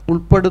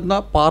ഉൾപ്പെടുന്ന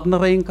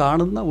പാർട്ണറെയും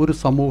കാണുന്ന ഒരു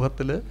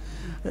സമൂഹത്തിൽ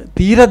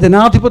തീരെ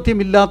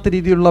ജനാധിപത്യമില്ലാത്ത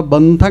രീതിയിലുള്ള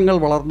ബന്ധങ്ങൾ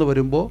വളർന്നു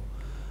വരുമ്പോൾ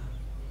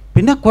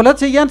പിന്നെ കൊല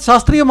ചെയ്യാൻ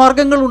ശാസ്ത്രീയ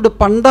മാർഗങ്ങളുണ്ട്.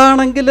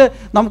 പണ്ടാണെങ്കിൽ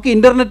നമുക്ക്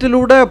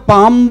ഇൻ്റർനെറ്റിലൂടെ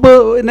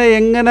പാമ്പിനെ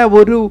എങ്ങനെ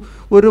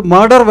ഒരു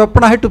മർഡർ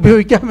വെപ്പണായിട്ട്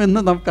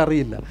ഉപയോഗിക്കാമെന്ന്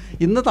നമുക്കറിയില്ല.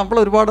 ഇന്ന് നമ്മൾ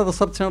ഒരുപാട്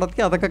റിസർച്ച് നടത്തി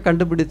അതൊക്കെ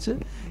കണ്ടുപിടിച്ച്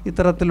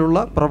ഇത്തരത്തിലുള്ള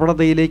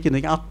പ്രവണതയിലേക്ക്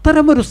നീങ്ങി.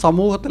 അത്തരമൊരു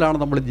സമൂഹത്തിലാണ്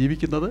നമ്മൾ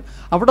ജീവിക്കുന്നത്.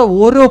 അവിടെ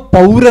ഓരോ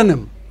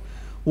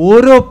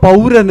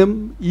പൗരനും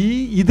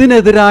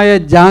ഇതിനെതിരായ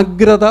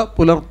ജാഗ്രത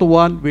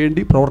പുലർത്തുവാൻ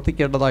വേണ്ടി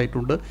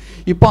പ്രവർത്തിക്കേണ്ടതായിട്ടുണ്ട്.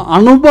 ഇപ്പോൾ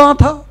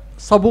അണുബാധ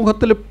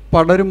സമൂഹത്തിൽ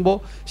പടരുമ്പോൾ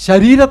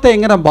ശരീരത്തെ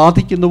എങ്ങനെ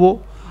ബാധിക്കുന്നുവോ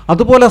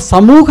അതുപോലെ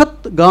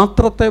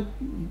ഗാത്രത്തെ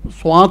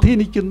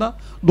സ്വാധീനിക്കുന്ന,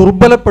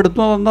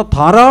 ദുർബലപ്പെടുത്തുന്ന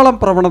ധാരാളം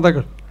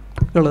പ്രവണതകൾ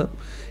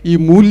ഈ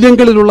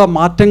മൂല്യങ്ങളിലുള്ള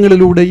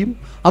മാറ്റങ്ങളിലൂടെയും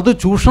അത്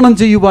ചൂഷണം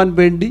ചെയ്യുവാൻ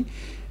വേണ്ടി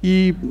ഈ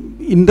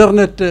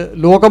ഇൻ്റർനെറ്റ്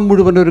ലോകം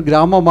മുഴുവൻ ഒരു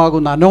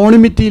ഗ്രാമമാകുന്ന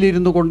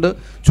അനോണിമിറ്റിയിലിരുന്നു കൊണ്ട്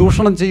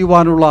ചൂഷണം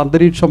ചെയ്യുവാനുള്ള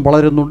അന്തരീക്ഷം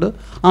വളരുന്നുണ്ട്.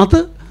 അത്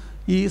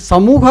ഈ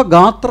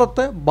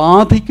സമൂഹഗാത്രത്തെ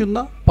ബാധിക്കുന്ന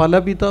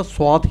പലവിധ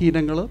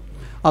സ്വാധീനങ്ങൾ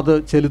അത്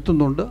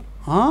ചെലുത്തുന്നുണ്ട്.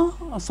 ആ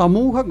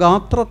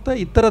സമൂഹഗാത്രത്തെ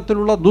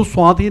ഇത്തരത്തിലുള്ള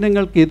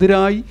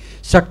ദുസ്വാധീനങ്ങൾക്കെതിരായി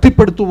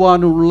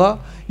ശക്തിപ്പെടുത്തുവാനുള്ള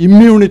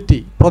ഇമ്മ്യൂണിറ്റി,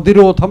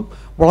 പ്രതിരോധം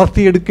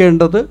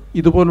വളർത്തിയെടുക്കേണ്ടത്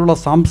ഇതുപോലുള്ള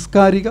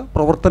സാംസ്കാരിക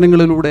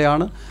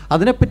പ്രവർത്തനങ്ങളിലൂടെയാണ്.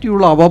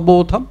 അതിനെപ്പറ്റിയുള്ള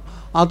അവബോധം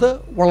അത്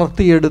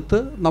വളർത്തിയെടുത്ത്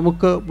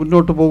നമുക്ക്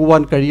മുന്നോട്ട്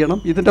പോകുവാൻ കഴിയണം.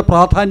 ഇതിൻ്റെ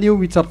പ്രാധാന്യവും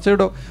ഈ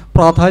ചർച്ചയുടെ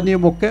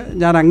പ്രാധാന്യവുമൊക്കെ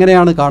ഞാൻ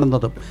അങ്ങനെയാണ്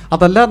കാണുന്നത്.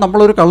 അതല്ല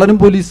നമ്മളൊരു കള്ളനും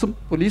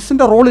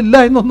പോലീസിൻ്റെ റോളില്ല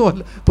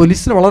എന്നൊന്നുമല്ല.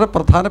 പോലീസിന് വളരെ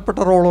പ്രധാനപ്പെട്ട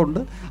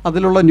റോളുണ്ട്,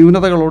 അതിലുള്ള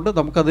ന്യൂനതകളുണ്ട്,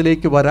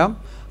 നമുക്കതിലേക്ക് വരാം.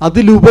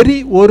 അതിലുപരി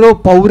ഓരോ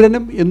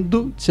പൗരനും എന്തു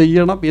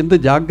ചെയ്യണം, എന്ത്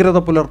ജാഗ്രത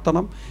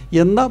പുലർത്തണം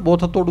എന്ന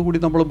ബോധത്തോടു കൂടി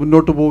നമ്മൾ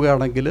മുന്നോട്ട്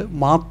പോവുകയാണെങ്കിൽ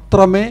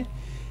മാത്രമേ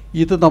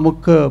ഇത്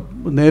നമുക്ക്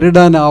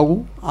നേരിടാനാവൂ.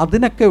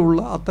 അതിനൊക്കെയുള്ള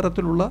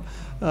അത്തരത്തിലുള്ള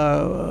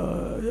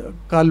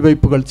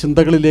കാൽവയ്പ്പുകൾ,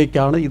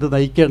 ചിന്തകളിലേക്കാണ് ഇത്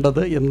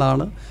നയിക്കേണ്ടത്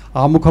എന്നാണ്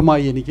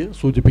ആമുഖമായി എനിക്ക്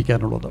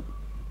സൂചിപ്പിക്കാനുള്ളത്.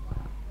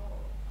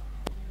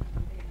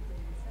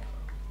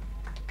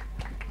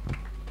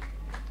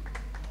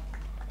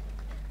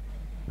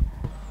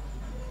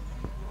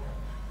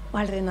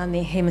 വളരെ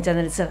നന്ദി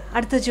ഹേമചന്ദ്രൻ സർ.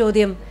 അടുത്ത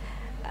ചോദ്യം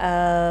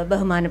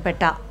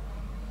ബഹുമാനപ്പെട്ട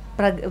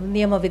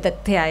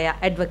നിയമവിദഗ്ധയായ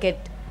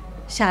അഡ്വക്കേറ്റ്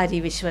ഷാരി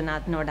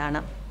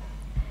വിശ്വനാഥിനോടാണ്.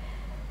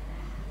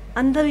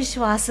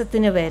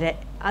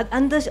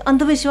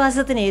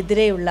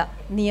 അന്ധവിശ്വാസത്തിനെതിരെയുള്ള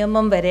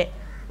നിയമം വരെ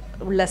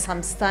ഉള്ള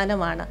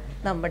സംസ്ഥാനമാണ്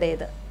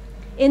നമ്മുടേത്.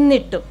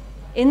 എന്നിട്ടും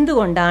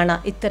എന്തുകൊണ്ടാണ്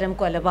ഇത്തരം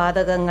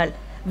കൊലപാതകങ്ങൾ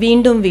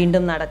വീണ്ടും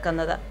വീണ്ടും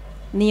നടക്കുന്നത്?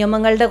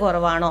 നിയമങ്ങളുടെ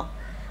കുറവാണോ,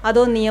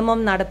 അതോ നിയമം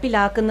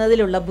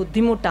നടപ്പിലാക്കുന്നതിലുള്ള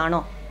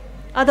ബുദ്ധിമുട്ടാണോ,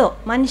 അതോ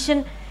മനുഷ്യൻ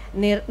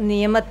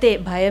നിയമത്തെ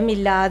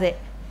ഭയമില്ലാതെ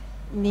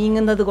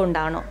നീങ്ങുന്നത്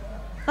കൊണ്ടാണോ,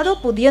 അതോ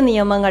പുതിയ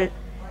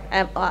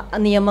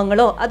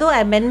നിയമങ്ങളോ അതോ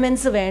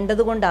അമെൻമെൻറ്റ്സ്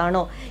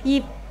വേണ്ടതുകൊണ്ടാണോ ഈ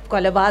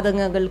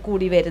കൊലപാതകങ്ങൾ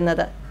കൂടി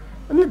വരുന്നത്?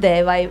 ഒന്ന്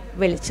ദയവായി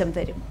വെളിച്ചം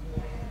തരും.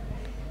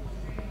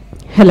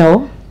 ഹലോ,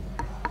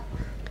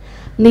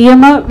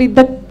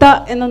 നിയമവിദഗ്ധ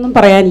എന്നൊന്നും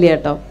പറയാനില്ല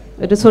കേട്ടോ,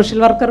 ഒരു സോഷ്യൽ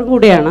വർക്കർ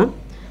കൂടിയാണ്.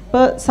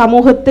 അപ്പോൾ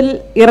സമൂഹത്തിൽ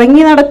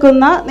ഇറങ്ങി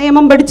നടക്കുന്ന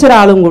നിയമം പഠിച്ച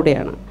ഒരാളും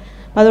കൂടിയാണ്.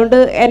 അതുകൊണ്ട്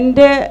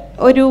എൻ്റെ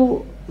ഒരു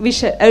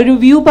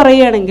വ്യൂ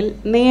പറയുകയാണെങ്കിൽ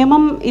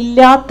നിയമം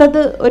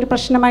ഇല്ലാത്തത് ഒരു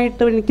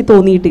പ്രശ്നമായിട്ട് എനിക്ക്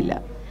തോന്നിയിട്ടില്ല.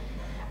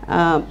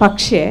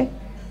 പക്ഷേ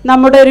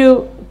നമ്മുടെ ഒരു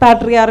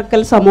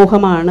പാട്രിയാർക്കൽ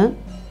സമൂഹമാണ്.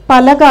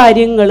 പല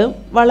കാര്യങ്ങളും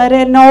വളരെ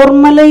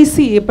നോർമലൈസ്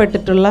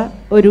ചെയ്യപ്പെട്ടിട്ടുള്ള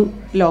ഒരു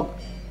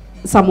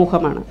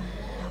സമൂഹമാണ്.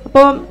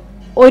 അപ്പോൾ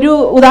ഒരു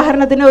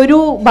ഉദാഹരണത്തിന്, ഒരു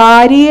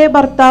ഭാര്യയെ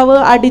ഭർത്താവ്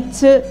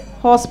അടിച്ച്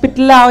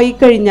ഹോസ്പിറ്റലിലായി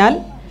കഴിഞ്ഞാൽ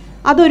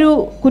അതൊരു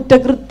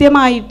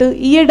കുറ്റകൃത്യമായിട്ട്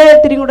ഈയിടെ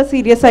ഇത്തിരി കൂടെ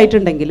സീരിയസ്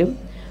ആയിട്ടുണ്ടെങ്കിലും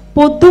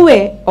പൊതുവെ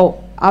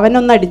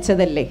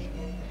അവനൊന്നടിച്ചതല്ലേ,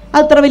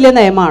 അതത്ര വലിയ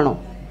നിയമമാണോ?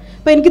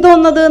 അപ്പോൾ എനിക്ക്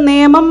തോന്നുന്നത്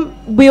നിയമം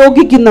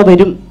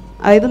ഉപയോഗിക്കുന്നവരും,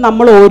 അതായത്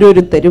നമ്മൾ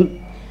ഓരോരുത്തരും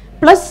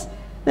പ്ലസ്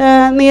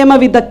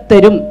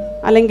നിയമവിദഗ്ധരും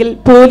അല്ലെങ്കിൽ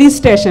പോലീസ്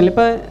സ്റ്റേഷനിൽ,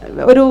 ഇപ്പോൾ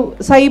ഒരു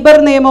സൈബർ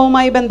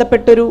നിയമവുമായി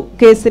ബന്ധപ്പെട്ടൊരു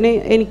കേസിന്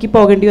എനിക്ക്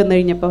പോകേണ്ടി വന്നു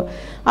കഴിഞ്ഞപ്പോൾ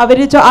അവർ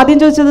ആദ്യം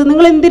ചോദിച്ചത്,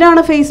 നിങ്ങൾ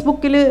എന്തിനാണ്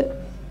ഫേസ്ബുക്കിൽ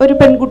ഒരു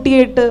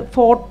പെൺകുട്ടിയായിട്ട്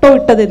ഫോട്ടോ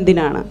ഇട്ടത്,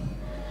 എന്തിനാണ്?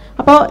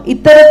 അപ്പോൾ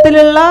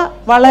ഇത്തരത്തിലുള്ള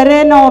വളരെ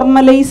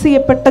നോർമലൈസ്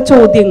ചെയ്യപ്പെട്ട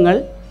ചോദ്യങ്ങൾ,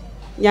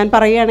 ഞാൻ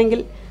പറയുകയാണെങ്കിൽ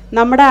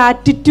നമ്മുടെ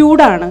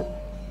ആറ്റിറ്റ്യൂഡാണ്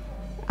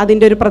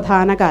അതിൻ്റെ ഒരു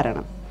പ്രധാന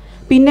കാരണം.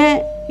 പിന്നെ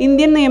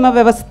ഇന്ത്യൻ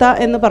നിയമവ്യവസ്ഥ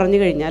എന്ന് പറഞ്ഞു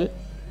കഴിഞ്ഞാൽ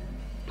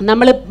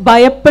നമ്മൾ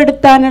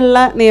ഭയപ്പെടുത്താനുള്ള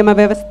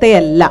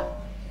നിയമവ്യവസ്ഥയല്ല.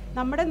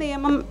 നമ്മുടെ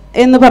നിയമം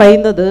എന്ന്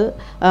പറയുന്നത്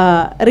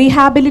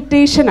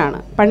റീഹാബിലിറ്റേഷനാണ്,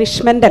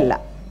 പണിഷ്മെൻ്റ് അല്ല.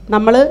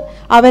 നമ്മൾ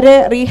അവരെ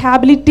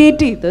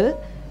റീഹാബിലിറ്റേറ്റ് ചെയ്ത്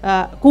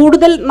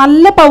കൂടുതൽ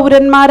നല്ല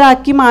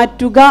പൗരന്മാരാക്കി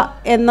മാറ്റുക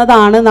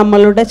എന്നതാണ്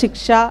നമ്മളുടെ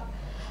ശിക്ഷാ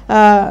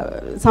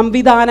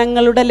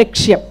സംവിധാനങ്ങളുടെ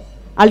ലക്ഷ്യം.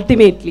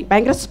 അൾട്ടിമേറ്റ്ലി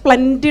ഭയങ്കര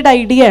സ്പ്ലെൻഡിഡ്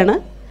ഐഡിയ ആണ്.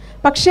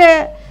 പക്ഷേ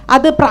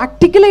അത്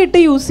പ്രാക്ടിക്കലായിട്ട്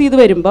യൂസ് ചെയ്ത്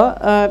വരുമ്പോൾ,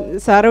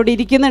 സാർ ഇവിടെ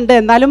ഇരിക്കുന്നുണ്ട്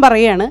എന്നാലും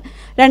പറയുകയാണ്,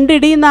 2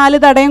 ഇടിയും 4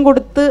 തടയും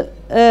കൊടുത്ത്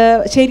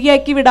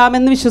ശരിയാക്കി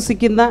വിടാമെന്ന്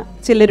വിശ്വസിക്കുന്ന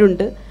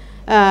ചിലരുണ്ട്.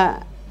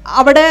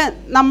 അവിടെ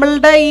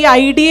നമ്മളുടെ ഈ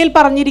ഐഡിയയിൽ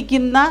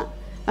പറഞ്ഞിരിക്കുന്ന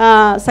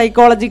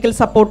സൈക്കോളജിക്കൽ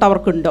സപ്പോർട്ട്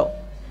അവർക്കുണ്ടോ?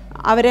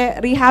 അവരെ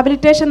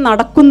റീഹാബിലിറ്റേഷൻ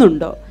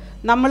നടക്കുന്നുണ്ടോ?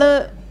 നമ്മൾ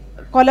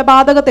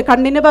കൊലപാതകത്തെ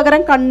കണ്ണിന്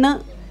പകരം കണ്ണ്,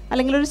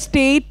 അല്ലെങ്കിൽ ഒരു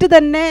സ്റ്റേറ്റ്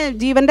തന്നെ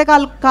ജീവൻ്റെ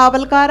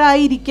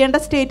കാവൽക്കാരായിരിക്കേണ്ട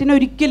സ്റ്റേറ്റിന്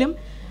ഒരിക്കലും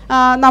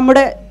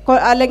നമ്മുടെ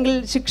അല്ലെങ്കിൽ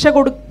ശിക്ഷ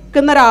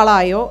കൊടുക്കുന്ന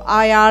ഒരാളായോ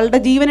അയാളുടെ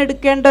ജീവൻ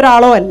എടുക്കേണ്ട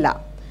ഒരാളോ അല്ല.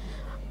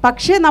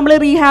 പക്ഷേ നമ്മൾ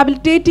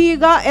റീഹാബിലിറ്റേറ്റ്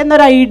ചെയ്യുക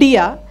എന്നൊരു ഐഡിയ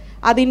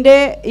അതിൻ്റെ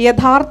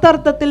യഥാർത്ഥ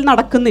അർത്ഥത്തിൽ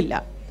നടക്കുന്നില്ല.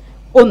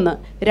 ഒന്ന്.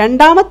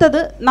 രണ്ടാമത്തത്,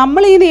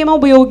 നമ്മൾ ഈ നിയമം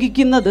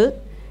ഉപയോഗിക്കുന്നത്,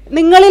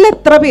 നിങ്ങളിൽ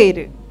എത്ര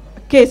പേര്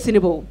കേസിന്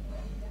പോകും?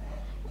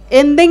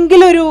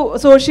 എന്തെങ്കിലും ഒരു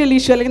സോഷ്യൽ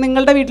ഇഷ്യൂ അല്ലെങ്കിൽ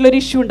നിങ്ങളുടെ വീട്ടിലൊരു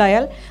ഇഷ്യൂ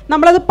ഉണ്ടായാൽ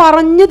നമ്മളത്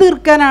പറഞ്ഞു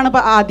തീർക്കാനാണ്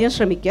ആദ്യം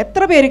ശ്രമിക്കുക.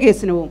 എത്ര പേര്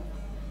കേസിന് പോകും?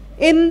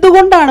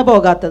 എന്തുകൊണ്ടാണ്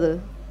പോകാത്തത്?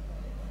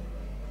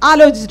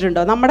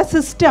 ആലോചിച്ചിട്ടുണ്ടോ? നമ്മുടെ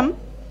സിസ്റ്റം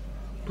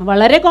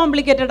വളരെ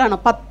കോംപ്ലിക്കേറ്റഡ് ആണ്.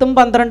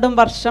 10-12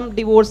 വർഷം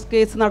ഡിവോഴ്സ്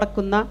കേസ്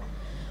നടക്കുന്ന,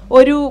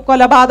 ഒരു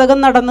കൊലപാതകം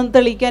നടന്നെന്ന്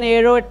തെളിയിക്കാൻ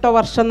 7-8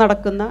 വർഷം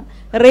നടക്കുന്ന,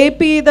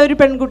 റേപ്പ് ചെയ്ത ഒരു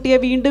പെൺകുട്ടിയെ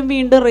വീണ്ടും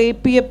വീണ്ടും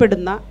റേപ്പ്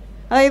ചെയ്യപ്പെടുന്ന,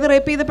 അതായത്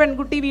റേപ്പ് ചെയ്ത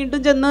പെൺകുട്ടി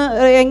വീണ്ടും ചെന്ന്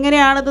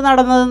എങ്ങനെയാണിത്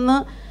നടന്നതെന്ന്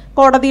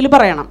കോടതിയിൽ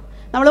പറയണം.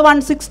 നമ്മൾ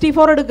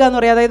 164 എടുക്കുക എന്ന്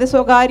പറയും, അതായത്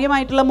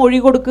സ്വകാര്യമായിട്ടുള്ള മൊഴി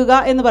കൊടുക്കുക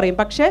എന്ന് പറയും.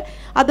 പക്ഷേ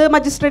അത്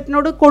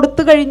മജിസ്ട്രേറ്റിനോട്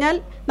കൊടുത്തു കഴിഞ്ഞാൽ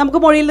നമുക്ക്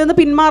മൊഴിയിൽ നിന്ന്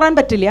പിന്മാറാൻ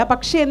പറ്റില്ല.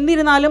 പക്ഷേ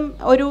എന്നിരുന്നാലും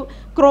ഒരു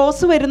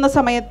ക്രോസ് വരുന്ന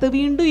സമയത്ത്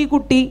വീണ്ടും ഈ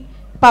കുട്ടി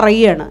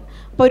പറയുകയാണ്.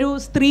 അപ്പോൾ ഒരു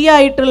സ്ത്രീ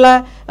ആയിട്ടുള്ള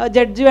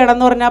ജഡ്ജ്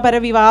വേണമെന്ന്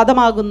പറഞ്ഞാൽ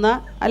വിവാദമാകുന്ന,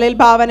 അല്ലെങ്കിൽ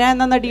ഭാവന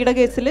എന്ന നടിയുടെ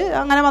കേസിൽ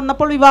അങ്ങനെ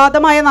വന്നപ്പോൾ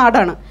വിവാദമായ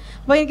നാടാണ്.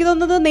 അപ്പോൾ എനിക്ക്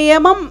തോന്നുന്നത്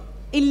നിയമം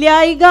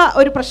ഇല്ലായ്ക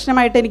ഒരു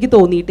പ്രശ്നമായിട്ട് എനിക്ക്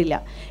തോന്നിയിട്ടില്ല.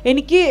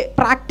 എനിക്ക്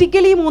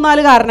പ്രാക്ടിക്കലി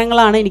 3-4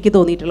 കാരണങ്ങളാണ് എനിക്ക്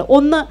തോന്നിയിട്ടുള്ളത്.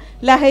 ഒന്ന്,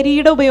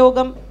 ലഹരിയുടെ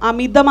ഉപയോഗം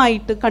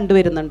അമിതമായിട്ട്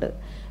കണ്ടുവരുന്നുണ്ട്.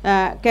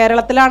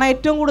 കേരളത്തിലാണ്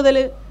ഏറ്റവും കൂടുതൽ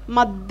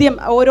മദ്യം,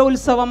 ഓരോ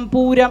ഉത്സവം,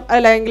 പൂരം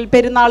അല്ലെങ്കിൽ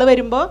പെരുന്നാൾ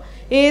വരുമ്പോൾ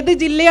ഏത്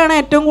ജില്ലയാണ്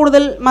ഏറ്റവും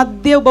കൂടുതൽ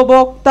മദ്യ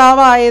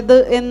ഉപഭോക്താവായത്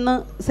എന്ന്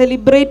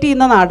സെലിബ്രേറ്റ്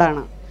ചെയ്യുന്ന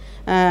നാടാണ്.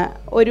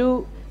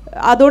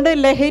 അതുകൊണ്ട്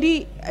ലഹരി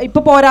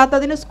ഇപ്പോൾ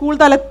പോരാത്തതിന് സ്കൂൾ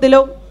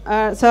തലത്തിലോ,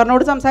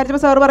 സാറിനോട്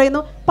സംസാരിച്ചപ്പോൾ സാർ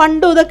പറയുന്നു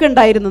പണ്ടും ഇതൊക്കെ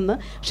ഉണ്ടായിരുന്നെന്ന്.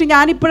 പക്ഷെ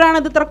ഞാനിപ്പോഴാണ്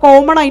ഇത് ഇത്ര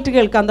കോമൺ ആയിട്ട്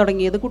കേൾക്കാൻ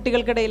തുടങ്ങിയത്.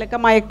 കുട്ടികൾക്കിടയിലൊക്കെ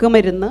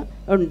മയക്കുമരുന്ന്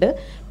ഉണ്ട്.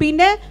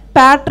 പിന്നെ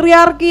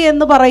പാട്രിയാർക്കി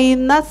എന്ന്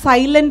പറയുന്ന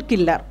സൈലൻറ്റ്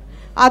കില്ലർ,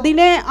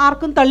 അതിനെ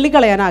ആർക്കും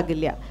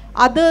തള്ളിക്കളയാനാകില്ല.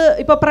 അത്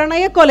ഇപ്പോൾ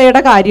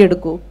പ്രണയക്കൊലയുടെ കാര്യം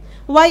എടുക്കൂ.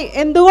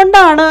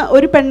 എന്തുകൊണ്ടാണ്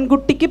ഒരു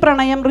പെൺകുട്ടിക്ക്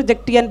പ്രണയം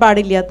റിജക്റ്റ് ചെയ്യാൻ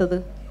പാടില്ലാത്തത്?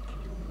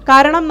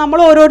 കാരണം നമ്മൾ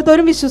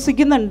ഓരോരുത്തരും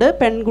വിശ്വസിക്കുന്നുണ്ട്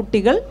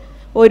പെൺകുട്ടികൾ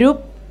ഒരു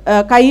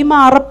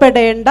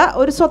കൈമാറപ്പെടേണ്ട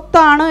ഒരു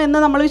സ്വത്താണ്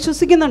എന്ന് നമ്മൾ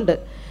വിശ്വസിക്കുന്നുണ്ട്.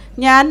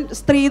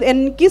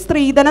 എനിക്ക്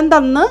സ്ത്രീധനം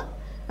തന്ന്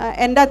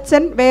എൻ്റെ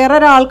അച്ഛൻ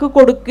വേറൊരാൾക്ക്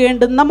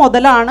കൊടുക്കേണ്ടുന്ന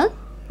മുതലാണ്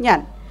ഞാൻ.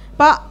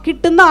 അപ്പം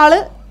കിട്ടുന്ന ആൾ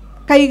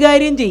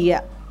കൈകാര്യം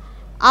ചെയ്യുക.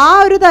 ആ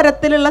ഒരു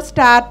തരത്തിലുള്ള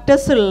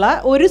സ്റ്റാറ്റസ് ഉള്ള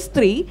ഒരു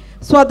സ്ത്രീ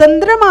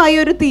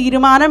സ്വതന്ത്രമായൊരു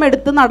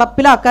തീരുമാനമെടുത്ത്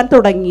നടപ്പിലാക്കാൻ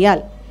തുടങ്ങിയാൽ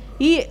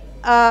ഈ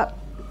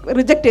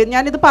റിജക്റ്റ്,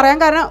 ഞാനിത് പറയാൻ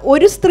കാരണം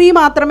ഒരു സ്ത്രീ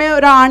മാത്രമേ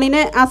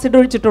ഒരാണിനെ ആസിഡ്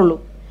ഒഴിച്ചിട്ടുള്ളൂ,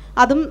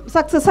 അതും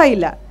സക്സസ്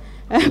ആയില്ല.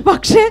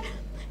 പക്ഷേ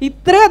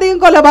ഇത്രയധികം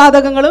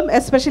കൊലപാതകങ്ങളും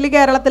എസ്പെഷ്യലി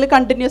കേരളത്തിൽ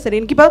കണ്ടിന്യൂസ് ആയി.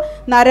 എനിക്കിപ്പോൾ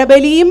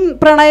നരബലിയും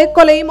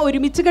പ്രണയക്കൊലയും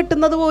ഒരുമിച്ച്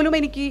കെട്ടുന്നത് പോലും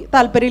എനിക്ക്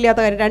താല്പര്യമില്ലാത്ത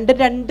കാര്യം.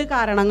 രണ്ട്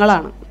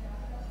കാരണങ്ങളാണ്.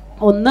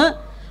 ഒന്ന്,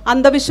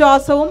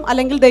 അന്ധവിശ്വാസവും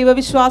അല്ലെങ്കിൽ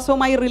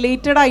ദൈവവിശ്വാസവുമായി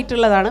റിലേറ്റഡ്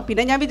ആയിട്ടുള്ളതാണ്.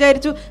 പിന്നെ ഞാൻ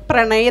വിചാരിച്ചു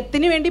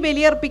പ്രണയത്തിന് വേണ്ടി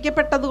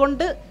ബലിയർപ്പിക്കപ്പെട്ടത്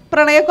കൊണ്ട്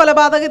പ്രണയ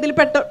കൊലപാതകത്തിൽ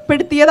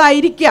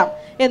പെടുത്തിയതായിരിക്കാം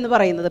എന്ന്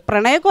പറയുന്നത്.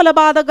 പ്രണയ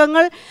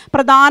കൊലപാതകങ്ങൾ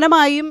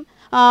പ്രധാനമായും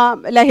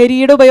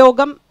ലഹരിയുടെ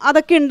ഉപയോഗം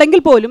അതൊക്കെ ഉണ്ടെങ്കിൽ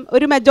പോലും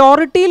ഒരു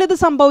മെജോറിറ്റിയിൽ ഇത്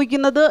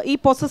സംഭവിക്കുന്നത് ഈ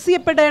പൊസസ്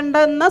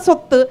ചെയ്യപ്പെടേണ്ടെന്ന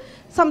സ്വത്ത്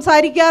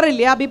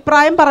സംസാരിക്കാറില്ല,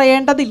 അഭിപ്രായം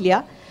പറയേണ്ടതില്ല.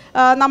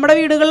 നമ്മുടെ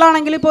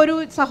വീടുകളിലാണെങ്കിൽ ഇപ്പോൾ ഒരു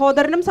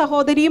സഹോദരനും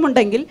സഹോദരിയും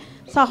ഉണ്ടെങ്കിൽ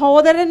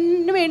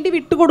സഹോദരന് വേണ്ടി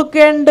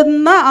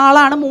വിട്ടുകൊടുക്കേണ്ടുന്ന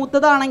ആളാണ്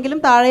മൂത്തതാണെങ്കിലും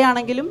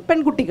താഴെയാണെങ്കിലും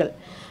പെൺകുട്ടികൾ.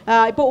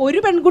 ഇപ്പോൾ ഒരു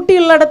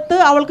പെൺകുട്ടിയുള്ളിടത്ത്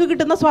അവൾക്ക്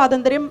കിട്ടുന്ന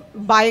സ്വാതന്ത്ര്യം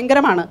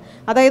ഭയങ്കരമാണ്.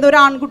 അതായത് ഒരു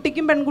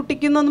ആൺകുട്ടിക്കും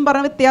പെൺകുട്ടിക്കും എന്നൊന്നും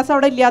പറഞ്ഞ വ്യത്യാസം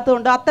അവിടെ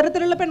ഇല്ലാത്തതുകൊണ്ട്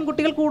അത്തരത്തിലുള്ള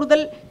പെൺകുട്ടികൾ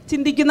കൂടുതൽ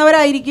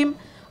ചിന്തിക്കുന്നവരായിരിക്കും,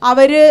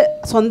 അവർ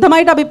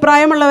സ്വന്തമായിട്ട്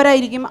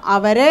അഭിപ്രായമുള്ളവരായിരിക്കും.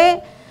 അവരെ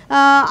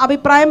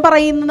അഭിപ്രായം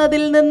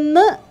പറയുന്നതിൽ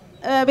നിന്ന്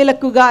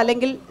വിലക്കുക,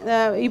 അല്ലെങ്കിൽ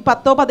ഈ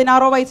 10 or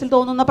 16 വയസ്സിൽ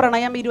തോന്നുന്ന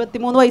പ്രണയം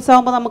 23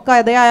 വയസ്സാകുമ്പോൾ നമുക്ക്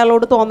അതേ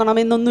അയാളോട്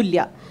തോന്നണമെന്നൊന്നുമില്ല.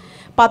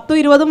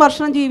 10-20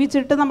 വർഷം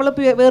ജീവിച്ചിട്ട് നമ്മൾ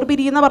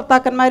വേർപിരിയുന്ന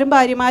ഭർത്താക്കന്മാരും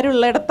ഭാര്യമാരും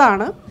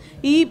ഉള്ളിടത്താണ്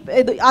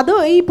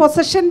ഈ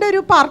പൊസഷൻ്റെ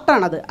ഒരു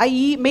പാർട്ടാണത്.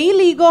 ഈ മെയിൽ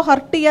ഈഗോ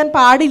ഹർട്ട് ചെയ്യാൻ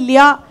പാടില്ല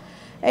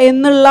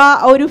എന്നുള്ള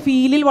ഒരു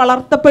ഫീലിൽ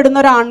വളർത്തപ്പെടുന്ന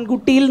ഒരു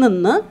ആൺകുട്ടിയിൽ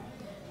നിന്ന്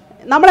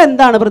നമ്മൾ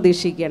എന്താണ്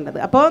പ്രതീക്ഷിക്കേണ്ടത്?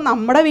 അപ്പോൾ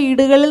നമ്മുടെ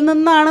വീടുകളിൽ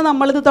നിന്നാണ്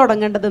നമ്മളിത്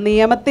തുടങ്ങേണ്ടത്.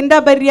 നിയമത്തിൻ്റെ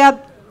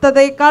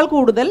അപര്യാപ്തതയേക്കാൾ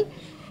കൂടുതൽ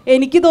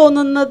എനിക്ക്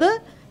തോന്നുന്നത്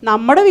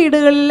നമ്മുടെ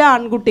വീടുകളിലെ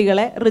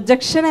ആൺകുട്ടികളെ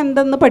റിജക്ഷൻ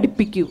എന്തെന്ന്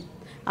പഠിപ്പിക്കൂ.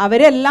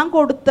 അവരെല്ലാം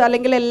കൊടുത്ത്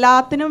അല്ലെങ്കിൽ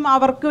എല്ലാത്തിനും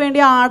അവർക്ക് വേണ്ടി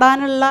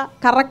ആടാനുള്ള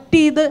കറക്റ്റ്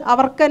ചെയ്ത്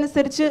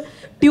അവർക്കനുസരിച്ച്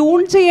ട്യൂൺ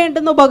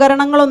ചെയ്യേണ്ടുന്ന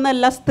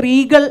ഉപകരണങ്ങളൊന്നുമല്ല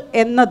സ്ത്രീകൾ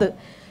എന്നത്.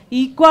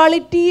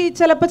 ഈക്വാളിറ്റി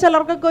ചിലപ്പോൾ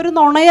ചിലർക്കൊക്കെ ഒരു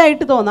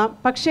നുണയായിട്ട് തോന്നാം,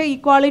 പക്ഷേ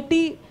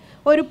ഈക്വാളിറ്റി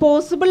ഒരു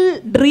പോസിബിൾ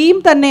ഡ്രീം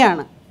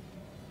തന്നെയാണ്.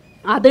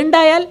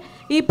 അതുണ്ടായാൽ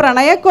ഈ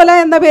പ്രണയക്കൊല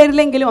എന്ന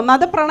പേരിലെങ്കിലും,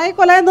 ഒന്നാമത്തെ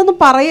പ്രണയക്കൊല എന്നൊന്നും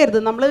പറയരുത്.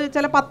 നമ്മൾ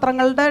ചില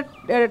പത്രങ്ങളുടെ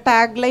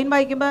ടാഗ് ലൈൻ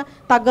വായിക്കുമ്പോൾ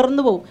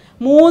തകർന്നു പോകും.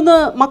 3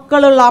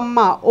 മക്കളുള്ള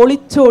അമ്മ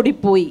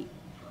ഒളിച്ചോടിപ്പോയി.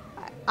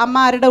 അമ്മ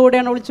ആരുടെ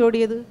കൂടെയാണ്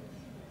ഒളിച്ചോടിയത്?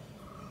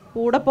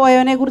 കൂടെ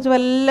പോയവനെ കുറിച്ച്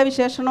വല്ല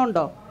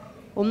വിശേഷണമുണ്ടോ?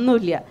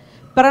 ഒന്നുമില്ല.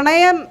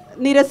 പ്രണയം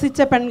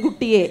നിരസിച്ച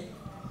പെൺകുട്ടിയെ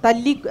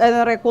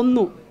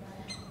കൊന്നു.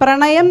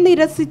 പ്രണയം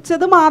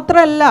നിരസിച്ചത്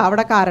മാത്രമല്ല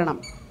അവിടെ കാരണം,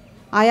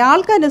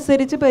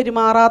 അയാൾക്കനുസരിച്ച്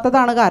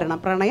പെരുമാറാത്തതാണ് കാരണം.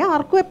 പ്രണയം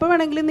ആർക്കും എപ്പോൾ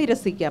വേണമെങ്കിലും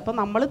നിരസിക്കുക. അപ്പോൾ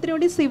നമ്മൾ ഇത്തിരി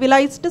കൂടി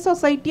സിവിലൈസ്ഡ്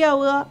സൊസൈറ്റി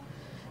ആവുക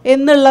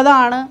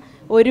എന്നുള്ളതാണ്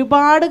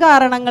ഒരുപാട്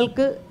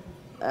കാരണങ്ങൾക്ക്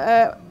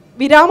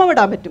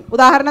വിരാമമിടാൻ പറ്റും.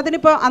 ഉദാഹരണത്തിന്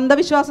ഇപ്പോൾ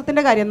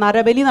അന്ധവിശ്വാസത്തിൻ്റെ കാര്യം,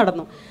 നരബലി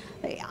നടന്നു.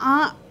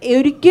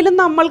 ഒരിക്കലും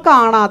നമ്മൾ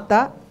കാണാത്ത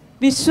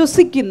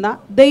വിശ്വസിക്കുന്ന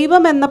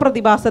ദൈവം എന്ന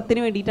പ്രതിഭാസത്തിന്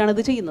വേണ്ടിയിട്ടാണ്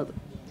ഇത് ചെയ്യുന്നത്.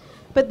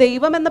 ഇപ്പോൾ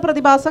ദൈവം എന്ന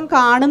പ്രതിഭാസം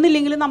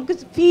കാണുന്നില്ലെങ്കിലും നമുക്ക്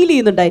feel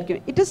ചെയ്യുന്നുണ്ടായിരിക്കും.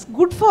 It is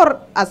good for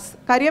us.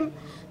 കാര്യം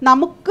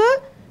നമുക്ക്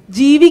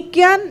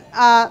ജീവിക്കാൻ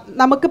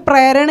നമുക്ക്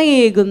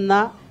പ്രേരണയേകുന്ന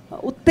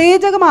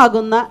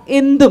ഉത്തേജകമാകുന്ന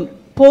എന്തും,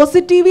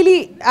 പോസിറ്റീവ്ലി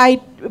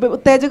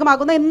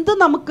ഉത്തേജകമാകുന്ന എന്തും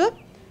നമുക്ക്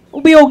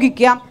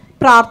ഉപയോഗിക്കാം,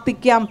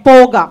 പ്രാർത്ഥിക്കാം,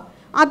 പോകാം.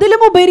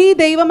 അതിലുമുപരി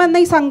ദൈവം എന്ന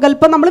ഈ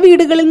സങ്കല്പം നമ്മൾ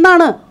വീടുകളിൽ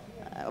നിന്നാണ്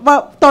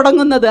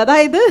തുടങ്ങുന്നത്.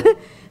 അതായത്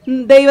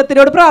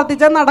ദൈവത്തിനോട്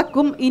പ്രാർത്ഥിച്ചാൽ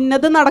നടക്കും,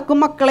 ഇന്നത് നടക്കും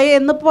മക്കളെ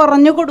എന്ന്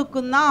പറഞ്ഞു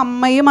കൊടുക്കുന്ന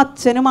അമ്മയും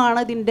അച്ഛനുമാണ്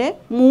ഇതിൻ്റെ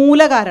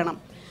മൂല കാരണം.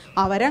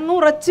 അവരങ്ങ്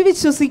ഉറച്ച്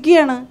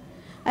വിശ്വസിക്കുകയാണ്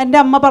എൻ്റെ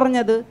അമ്മ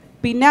പറഞ്ഞത്.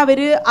 പിന്നെ അവർ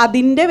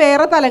അതിൻ്റെ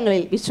വേറെ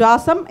തലങ്ങളിൽ,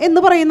 വിശ്വാസം എന്ന്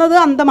പറയുന്നത്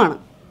അന്ധമാണ്,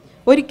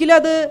 ഒരിക്കലും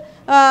അത്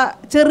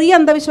ചെറിയ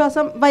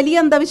അന്ധവിശ്വാസം വലിയ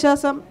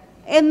അന്ധവിശ്വാസം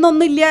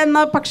എന്നൊന്നില്ല എന്ന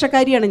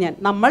പക്ഷക്കാരിയാണ് ഞാൻ.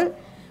 നമ്മൾ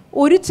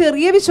ഒരു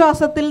ചെറിയ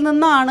വിശ്വാസത്തിൽ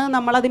നിന്നാണ്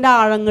നമ്മളതിൻ്റെ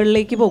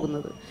ആഴങ്ങളിലേക്ക്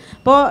പോകുന്നത്.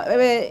 അപ്പോൾ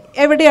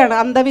എവിടെയാണ്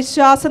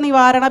അന്ധവിശ്വാസ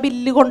നിവാരണ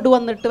ബില്ല്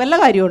കൊണ്ടുവന്നിട്ട് വല്ല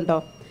കാര്യമുണ്ടോ?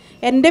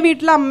 എൻ്റെ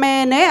വീട്ടിലെ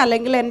അമ്മേനെ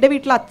അല്ലെങ്കിൽ എൻ്റെ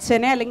വീട്ടിലെ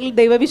അച്ഛനെ അല്ലെങ്കിൽ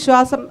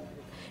ദൈവവിശ്വാസം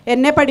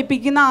എന്നെ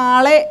പഠിപ്പിക്കുന്ന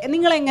ആളെ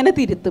നിങ്ങളെങ്ങനെ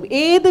തിരുത്തും?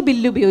 ഏത്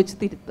ബില്ല് ഉപയോഗിച്ച്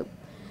തിരുത്തും?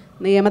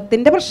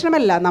 നിയമത്തിൻ്റെ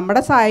പ്രശ്നമല്ല,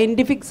 നമ്മുടെ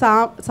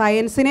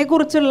സയൻസിനെ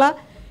കുറിച്ചുള്ള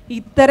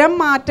ഇത്തരം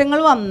മാറ്റങ്ങൾ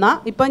വന്ന,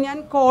 ഇപ്പം ഞാൻ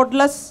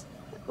കോഡ്ലെസ്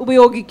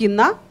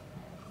ഉപയോഗിക്കുന്ന,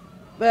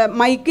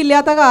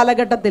 മൈക്കില്ലാത്ത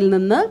കാലഘട്ടത്തിൽ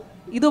നിന്ന്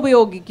ഇത്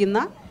ഉപയോഗിക്കുന്ന,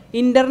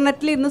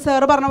 ഇൻ്റർനെറ്റിൽ ഇന്ന്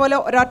സാറ് പറഞ്ഞ പോലെ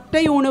ഒരൊറ്റ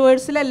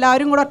യൂണിവേഴ്സിൽ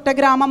എല്ലാവരും കൂടെ ഒറ്റ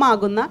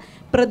ഗ്രാമമാകുന്ന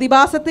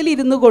പ്രതിഭാസത്തിൽ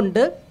ഇരുന്നു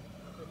കൊണ്ട്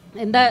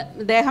എൻ്റെ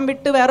ദേഹം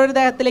വിട്ട് വേറൊരു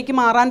ദേഹത്തിലേക്ക്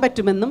മാറാൻ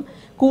പറ്റുമെന്നും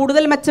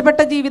കൂടുതൽ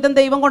മെച്ചപ്പെട്ട ജീവിതം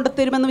ദൈവം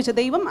കൊണ്ടുത്തരുമെന്ന് വെച്ചാൽ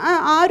ദൈവം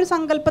ആ ഒരു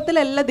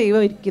സങ്കല്പത്തിലല്ല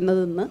ദൈവം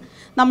ഇരിക്കുന്നതെന്ന്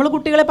നമ്മൾ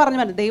കുട്ടികളെ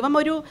പറഞ്ഞു. ദൈവം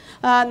ഒരു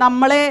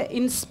നമ്മളെ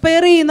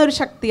ഇൻസ്പയർ ചെയ്യുന്നൊരു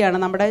ശക്തിയാണ്.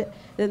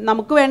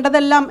 നമുക്ക്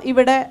വേണ്ടതെല്ലാം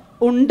ഇവിടെ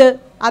ഉണ്ട്.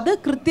 അത്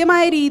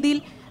കൃത്യമായ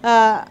രീതിയിൽ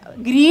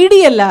ഗ്രീഡി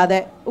അല്ലാതെ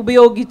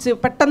ഉപയോഗിച്ച്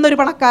പെട്ടെന്നൊരു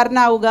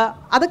പണക്കാരനാവുക,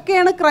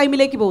 അതൊക്കെയാണ്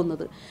ക്രൈമിലേക്ക്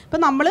പോകുന്നത്.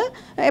 ഇപ്പം നമ്മൾ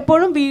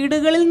എപ്പോഴും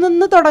വീടുകളിൽ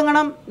നിന്ന്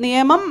തുടങ്ങണം.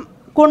 നിയമം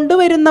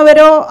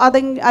കൊണ്ടുവരുന്നവരോ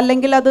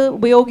അല്ലെങ്കിൽ അത്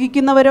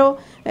ഉപയോഗിക്കുന്നവരോ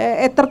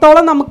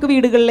എത്രത്തോളം നമുക്ക്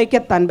വീടുകളിലേക്ക്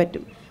എത്താൻ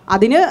പറ്റും.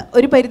 അതിന്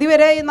ഒരു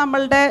പരിധിവരെ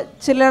നമ്മളുടെ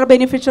ചില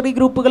ബെനിഫിഷ്യറി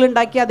ഗ്രൂപ്പുകൾ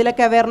ഉണ്ടാക്കി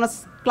അതിലൊക്കെ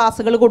അവയർനെസ്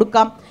ക്ലാസ്സുകൾ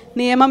കൊടുക്കാം,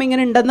 നിയമം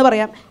ഇങ്ങനെ ഉണ്ടെന്ന്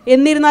പറയാം.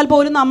 എന്നിരുന്നാൽ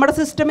പോലും നമ്മുടെ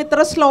സിസ്റ്റം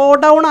ഇത്ര സ്ലോ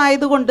ഡൗൺ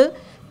ആയതുകൊണ്ട്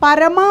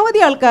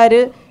പരമാവധി ആൾക്കാർ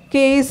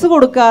കേസ്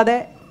കൊടുക്കാതെ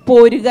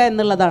പോരുക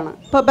എന്നുള്ളതാണ്.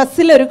 ഇപ്പോൾ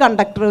ബസ്സിലൊരു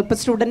കണ്ടക്ടർ ഇപ്പോൾ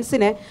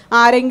സ്റ്റുഡൻസിനെ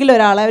ആരെങ്കിലും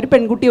ഒരാളെ ഒരു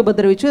പെൺകുട്ടി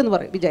ഉപദ്രവിച്ചു എന്ന്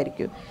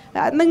വിചാരിക്കൂ.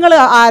 നിങ്ങൾ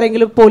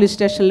ആരെങ്കിലും പോലീസ്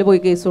സ്റ്റേഷനിൽ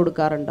പോയി കേസ്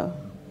കൊടുക്കാറുണ്ടോ?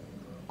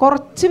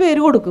 കുറച്ച്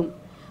പേര് കൊടുക്കും.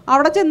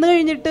 അവിടെ ചെന്ന്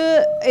കഴിഞ്ഞിട്ട്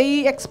ഈ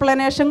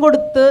എക്സ്പ്ലനേഷൻ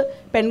കൊടുത്ത്,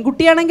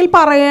 പെൺകുട്ടിയാണെങ്കിൽ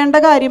പറയേണ്ട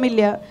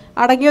കാര്യമില്ല,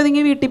 അടങ്ങി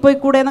ഒതുങ്ങി വീട്ടിൽ പോയി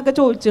കൂടെ എന്നൊക്കെ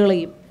ചോദിച്ചു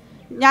കളയും.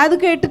 ഞാനത്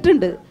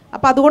കേട്ടിട്ടുണ്ട്.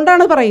 അപ്പോൾ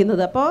അതുകൊണ്ടാണ്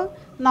പറയുന്നത്. അപ്പോൾ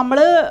നമ്മൾ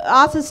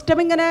ആ സിസ്റ്റം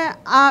ഇങ്ങനെ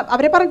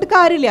അവരെ പറഞ്ഞിട്ട്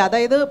കാര്യമില്ല.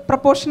 അതായത്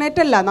പ്രൊപ്പോർഷനേറ്റ്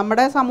അല്ല.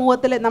 നമ്മുടെ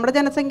സമൂഹത്തിൽ നമ്മുടെ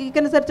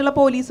ജനസംഖ്യക്കനുസരിച്ചുള്ള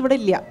പോലീസ് ഇവിടെ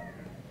ഇല്ല.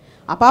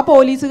 അപ്പോൾ ആ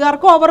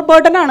പോലീസുകാർക്ക് ഓവർ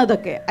ബേർഡനാണ്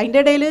ഇതൊക്കെ. അതിൻ്റെ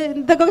ഇടയിൽ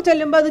ഇതൊക്കെ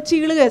ചെല്ലുമ്പോൾ അത്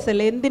ചീള്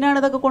കേസല്ലേ, എന്തിനാണ്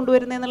ഇതൊക്കെ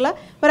കൊണ്ടുവരുന്നതെന്നുള്ള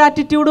ഒരു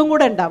ആറ്റിറ്റ്യൂഡും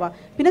കൂടെ ഉണ്ടാവാം.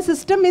 പിന്നെ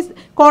സിസ്റ്റം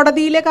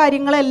കോടതിയിലെ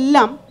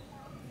കാര്യങ്ങളെല്ലാം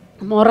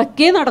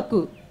മുറക്കേ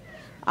നടക്കൂ.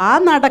 ആ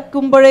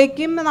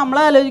നടക്കുമ്പോഴേക്കും നമ്മൾ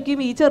ആലോചിക്കും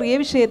ഈ ചെറിയ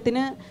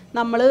വിഷയത്തിന്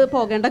നമ്മൾ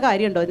പോകേണ്ട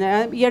കാര്യമുണ്ടോ.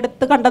 ഞാൻ ഈ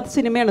അടുത്ത് കണ്ട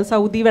സിനിമയാണ്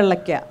സൗദി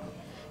വെള്ളയ്ക്ക.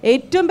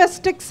 ഏറ്റവും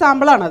ബെസ്റ്റ്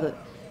എക്സാമ്പിളാണത്.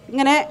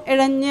 ഇങ്ങനെ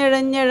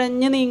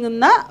ഇഴഞ്ഞ്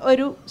നീങ്ങുന്ന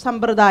ഒരു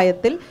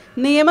സമ്പ്രദായത്തിൽ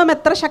നിയമം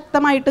എത്ര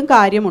ശക്തമായിട്ടും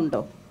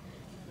കാര്യമുണ്ടോ?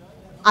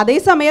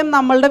 അതേസമയം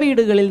നമ്മളുടെ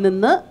വീടുകളിൽ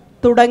നിന്ന്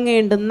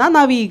തുടങ്ങേണ്ടുന്ന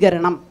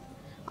നവീകരണം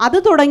അത്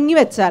തുടങ്ങി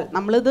വെച്ചാൽ,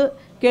 നമ്മളിത്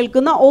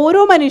കേൾക്കുന്ന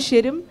ഓരോ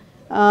മനുഷ്യരും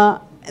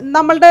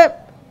നമ്മളുടെ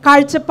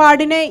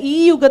കാഴ്ചപ്പാടിനെ ഈ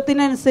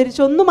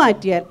യുഗത്തിനനുസരിച്ച് ഒന്ന്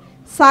മാറ്റിയാൽ,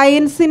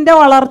 സയൻസിൻ്റെ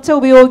വളർച്ച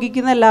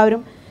ഉപയോഗിക്കുന്ന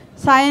എല്ലാവരും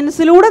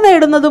സയൻസിലൂടെ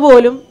നേടുന്നത്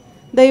പോലും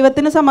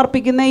ദൈവത്തിന്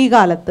സമർപ്പിക്കുന്ന ഈ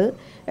കാലത്ത്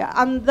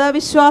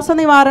അന്ധവിശ്വാസ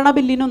നിവാരണ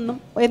ബില്ലിനൊന്നും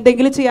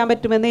എന്തെങ്കിലും ചെയ്യാൻ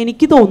പറ്റുമെന്ന്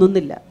എനിക്ക്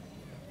തോന്നുന്നില്ല.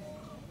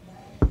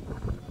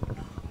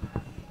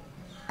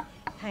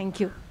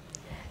 Thank you.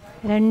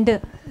 രണ്ട്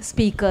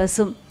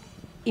സ്പീക്കേഴ്സും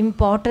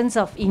importance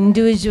of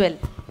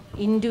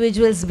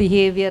individuals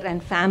behaviour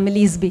and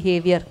families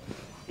behaviour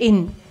in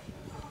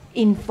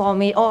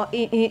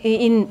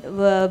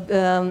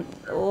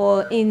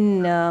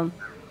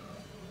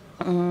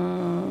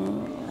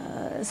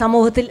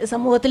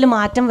സമൂഹത്തിൽ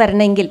മാറ്റം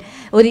വരണമെങ്കിൽ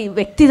ഒരു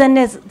വ്യക്തി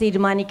തന്നെ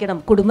തീരുമാനിക്കണം,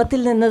 കുടുംബത്തിൽ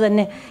നിന്ന്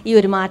തന്നെ ഈ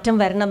ഒരു മാറ്റം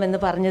വരണമെന്ന്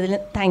പറഞ്ഞതിന്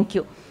താങ്ക്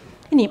യു.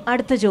 ഇനി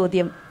അടുത്ത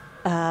ചോദ്യം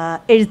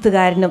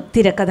എഴുത്തുകാരനും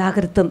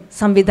തിരക്കഥാകൃത്തും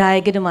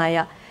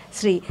സംവിധായകനുമായ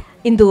ശ്രീ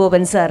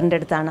ഇന്ദുഗോപൻ സാറിൻ്റെ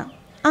അടുത്താണ്.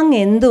 അങ്ങ്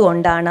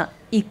എന്തുകൊണ്ടാണ്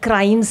ഈ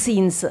ക്രൈം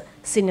സീൻസ്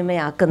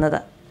സിനിമയാക്കുന്നത്?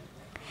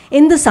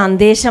 എന്ത്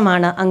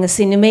സന്ദേശമാണ് അങ്ങ്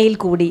സിനിമയിൽ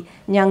കൂടി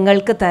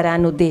ഞങ്ങൾക്ക്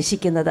തരാൻ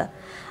ഉദ്ദേശിക്കുന്നത്?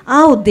 ആ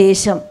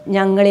ഉദ്ദേശം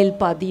ഞങ്ങളിൽ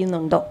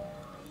പതിയുന്നുണ്ടോ?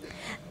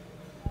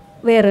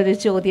 വേറൊരു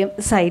ചോദ്യം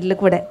സൈഡിൽ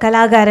കൂടെ,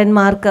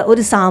 കലാകാരന്മാർക്ക്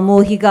ഒരു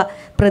സാമൂഹിക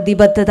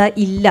പ്രതിബദ്ധത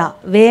ഇല്ല,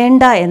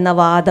 വേണ്ട എന്ന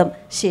വാദം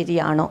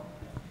ശരിയാണോ?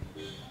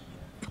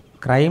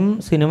 ക്രൈം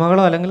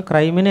സിനിമകളോ അല്ലെങ്കിൽ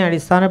ക്രൈമിനെ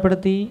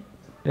അടിസ്ഥാനപ്പെടുത്തി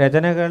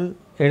രചനകൾ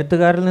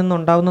എഴുത്തുകാരിൽ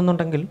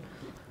നിന്നുണ്ടാവുന്നുണ്ടെങ്കിൽ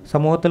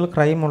സമൂഹത്തിൽ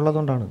ക്രൈം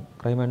ഉള്ളതുകൊണ്ടാണ്.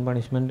 ക്രൈം ആൻഡ്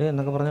പണിഷ്മെൻറ്റ്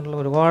എന്നൊക്കെ പറഞ്ഞിട്ടുള്ള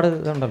ഒരുപാട്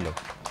ഇതുണ്ടല്ലോ.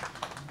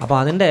 അപ്പോൾ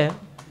അതിൻ്റെ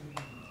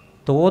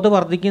തോത്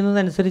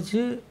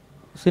വർദ്ധിക്കുന്നതനുസരിച്ച്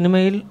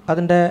സിനിമയിൽ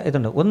അതിൻ്റെ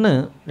ഇതുണ്ട്. ഒന്ന്.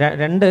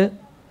 രണ്ട്,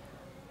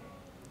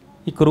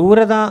 ഈ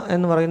ക്രൂരത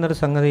എന്ന് പറയുന്നൊരു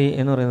സംഗതി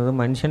എന്ന് പറയുന്നത്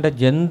മനുഷ്യൻ്റെ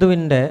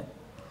ജന്തുവിൻ്റെ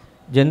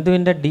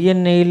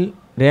DNA-യിൽ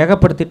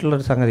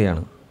രേഖപ്പെടുത്തിയിട്ടുള്ളൊരു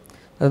സംഗതിയാണ്.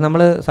 അത്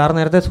നമ്മൾ സാർ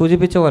നേരത്തെ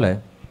സൂചിപ്പിച്ച പോലെ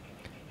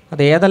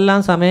അത് ഏതെല്ലാം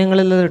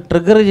സമയങ്ങളിൽ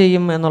ട്രിഗർ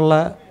ചെയ്യും എന്നുള്ള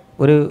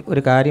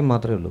ഒരു കാര്യം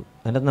മാത്രമേ ഉള്ളൂ.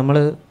 അതിൻ്റെ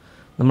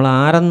നമ്മൾ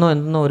ആരെന്നോ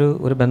എന്നോ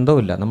ഒരു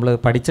ബന്ധവുമില്ല. നമ്മൾ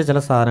പഠിച്ച ചില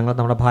സാധനങ്ങൾ,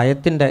 നമ്മുടെ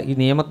ഭയത്തിൻ്റെ, ഈ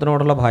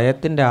നിയമത്തിനോടുള്ള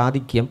ഭയത്തിൻ്റെ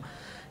ആധിക്യം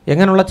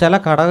എങ്ങനെയുള്ള ചില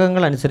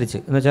ഘടകങ്ങൾ അനുസരിച്ച്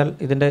എന്ന് വെച്ചാൽ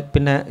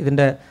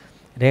ഇതിൻ്റെ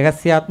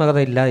രഹസ്യാത്മകത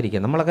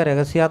ഇല്ലാതിരിക്കുക. നമ്മളൊക്കെ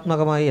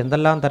രഹസ്യാത്മകമായി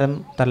എന്തെല്ലാം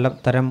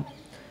തരം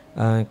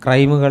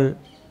ക്രൈമുകൾ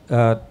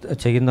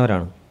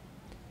ചെയ്യുന്നവരാണ്.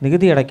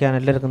 നികുതി അടയ്ക്കാൻ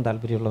എല്ലാവർക്കും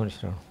താല്പര്യമുള്ള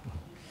മനുഷ്യരാണ്.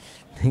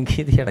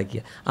 നികുതി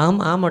അടയ്ക്കുക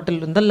ആ മട്ടിൽ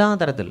എന്തെല്ലാം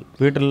തരത്തിൽ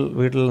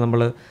വീട്ടിൽ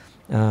നമ്മൾ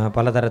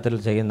പലതരത്തിൽ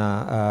ചെയ്യുന്ന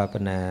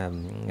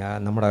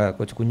നമ്മുടെ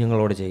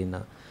കുഞ്ഞുങ്ങളോട് ചെയ്യുന്ന,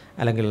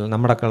 അല്ലെങ്കിൽ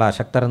നമ്മുടെയൊക്കെയുള്ള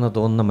അശക്തരെന്ന്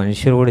തോന്നുന്ന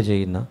മനുഷ്യരോട്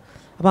ചെയ്യുന്ന.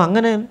 അപ്പോൾ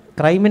അങ്ങനെ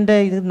ക്രൈമിൻ്റെ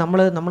ഇത്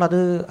നമ്മളത്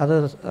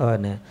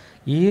പിന്നെ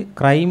ഈ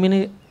ക്രൈമിന്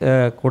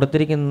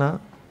കൊടുത്തിരിക്കുന്ന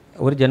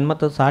ഒരു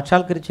ജന്മത്തെ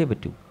സാക്ഷാത്കരിച്ചേ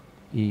പറ്റൂ.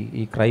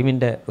 ഈ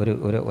ക്രൈമിൻ്റെ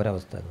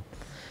ഒരവസ്ഥ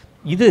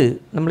ഇത്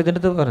നമ്മളിതിൻ്റെ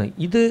അടുത്ത് പറഞ്ഞു.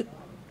 ഇത്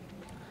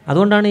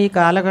അതുകൊണ്ടാണ് ഈ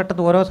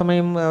കാലഘട്ടത്തിൽ ഓരോ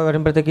സമയം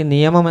വരുമ്പോഴത്തേക്ക്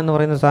നിയമം എന്ന്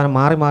പറയുന്ന സാധനം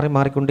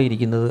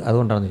മാറിക്കൊണ്ടേയിരിക്കുന്നത്.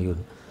 അതുകൊണ്ടാണ്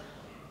ഇരിക്കുന്നത്.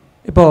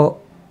 ഇപ്പോൾ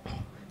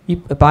ഈ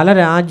പല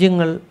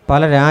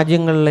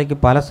രാജ്യങ്ങളിലേക്ക്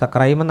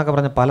ക്രൈം എന്നൊക്കെ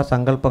പറഞ്ഞ പല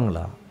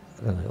സങ്കല്പങ്ങളാണ്.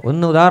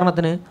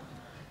 ഉദാഹരണത്തിന്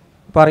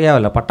ഇപ്പോൾ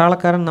അറിയാമല്ലോ,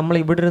 പട്ടാളക്കാരൻ നമ്മൾ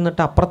ഇവിടെ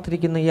ഇരുന്നിട്ട്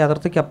അപ്പുറത്തിരിക്കുന്ന ഈ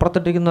അതിർത്തിക്ക്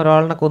അപ്പുറത്തിട്ടിരിക്കുന്ന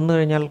ഒരാളിനെ കൊന്നു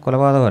കഴിഞ്ഞാൽ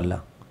കൊലപാതകമല്ല.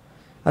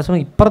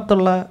 അതേസമയം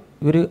ഇപ്പുറത്തുള്ള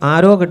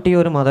ആരോ കെട്ടിയ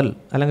ഒരു മതിൽ,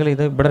 അല്ലെങ്കിൽ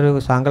ഇത് ഇവിടെ ഒരു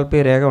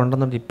സാങ്കല്പിക രേഖ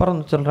ഉണ്ടെന്നുണ്ട്,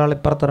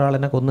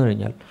 ഇപ്പുറത്തൊരാളിനെ കൊന്നു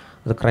കഴിഞ്ഞാൽ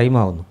അത്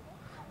ക്രൈമാവുന്നു.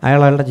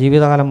 അയാളുടെ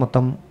ജീവിതകാലം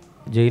മൊത്തം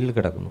ജയിലിൽ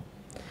കിടക്കുന്നു.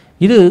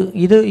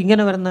 ഇത്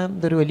ഇങ്ങനെ വരുന്ന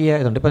ഇതൊരു വലിയ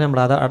ഇതുണ്ട്. ഇപ്പോൾ നമ്മൾ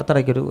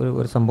അടുത്തിടയ്ക്ക്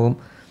ഒരു സംഭവം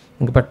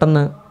നമുക്ക്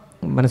പെട്ടെന്ന്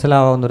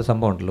മനസ്സിലാവാവുന്ന ഒരു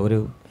സംഭവം ഉണ്ടല്ലോ.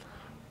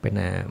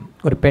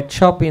 ഒരു പെറ്റ്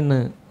ഷോപ്പിൽ നിന്ന്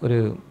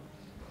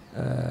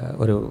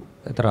ഒരു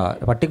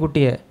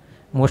പട്ടിക്കുട്ടിയെ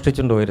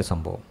മോഷ്ടിച്ചുകൊണ്ട് പോയൊരു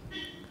സംഭവം.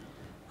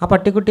 ആ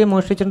പട്ടിക്കുട്ടിയെ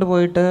മോഷ്ടിച്ചുകൊണ്ട്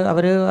പോയിട്ട്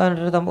അവർ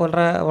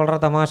വളരെ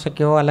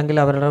തമാശയ്ക്കോ അല്ലെങ്കിൽ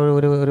അവരുടെ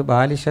ഒരു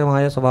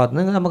ബാലിശമായ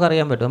സ്വഭാവത്തിന്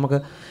നമുക്കറിയാൻ പറ്റും. നമുക്ക്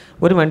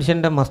ഒരു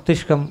മനുഷ്യൻ്റെ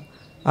മസ്തിഷ്കം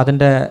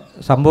അതിൻ്റെ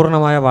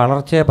സമ്പൂർണ്ണമായ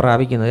വളർച്ചയെ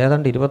പ്രാപിക്കുന്നത്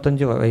ഏതാണ്ട്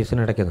 25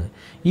 വയസ്സിനിടയ്ക്കുന്നത്.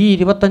 ഈ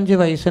 25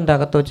 വയസ്സിൻ്റെ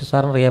അകത്ത് വെച്ച്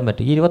സാറിന് അറിയാൻ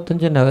പറ്റും. ഈ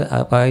 25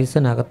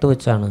 വയസ്സിനകത്ത്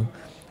വെച്ചാണ്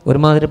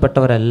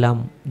ഒരുമാതിരിപ്പെട്ടവരെല്ലാം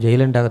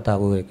ജയിലിൻ്റെ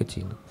അകത്താവുകയൊക്കെ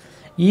ചെയ്യുന്നത്.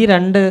 ഈ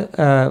രണ്ട്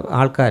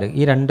ആൾക്കാർ,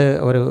 ഈ രണ്ട്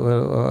ഒരു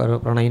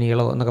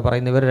പ്രണയിനികളോ എന്നൊക്കെ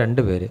പറയുന്ന ഇവർ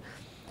 2 പേര്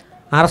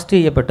അറസ്റ്റ്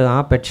ചെയ്യപ്പെട്ട് ആ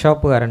പെറ്റ്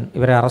ഷോപ്പുകാരൻ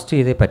ഇവരെ അറസ്റ്റ്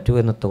ചെയ്തേ പറ്റൂ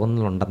എന്ന്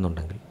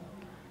തോന്നലുണ്ടെന്നുണ്ടെങ്കിൽ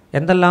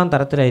എന്തെല്ലാം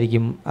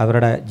തരത്തിലായിരിക്കും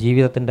അവരുടെ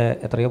ജീവിതത്തിൻ്റെ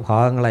എത്രയോ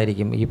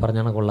ഭാഗങ്ങളായിരിക്കും ഈ പറഞ്ഞ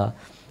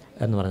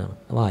എന്ന് പറഞ്ഞാണ്.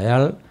 അപ്പോൾ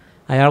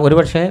അയാൾ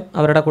ഒരുപക്ഷെ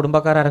അവരുടെ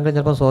കുടുംബക്കാരെങ്കിലും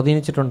ചിലപ്പോൾ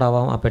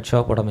സ്വാധീനിച്ചിട്ടുണ്ടാവാം ആ പെറ്റ്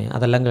ഷോപ്പ് ഉടമയെ.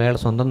 അതല്ലെങ്കിൽ അയാൾ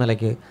സ്വന്തം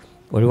നിലയ്ക്ക്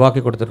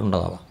ഒഴിവാക്കി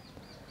കൊടുത്തിട്ടുണ്ടാവാം.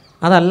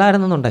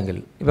 അതല്ലായിരുന്നെന്നുണ്ടെങ്കിൽ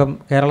ഇപ്പം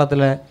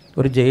കേരളത്തിലെ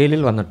ഒരു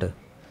ജയിലിൽ വന്നിട്ട്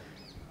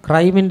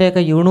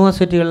ക്രൈമിൻ്റെയൊക്കെ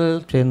യൂണിവേഴ്സിറ്റികളിൽ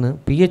ചെന്ന്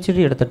PhD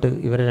എടുത്തിട്ട്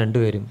ഇവർ 2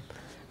 പേരും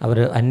അവർ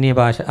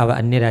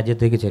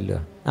അന്യരാജ്യത്തേക്ക്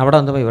ചെല്ലുകയാണ്. അവിടെ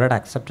വന്നപ്പോൾ ഇവരുടെ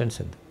അക്സെപ്റ്റൻസ്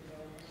എന്ത്?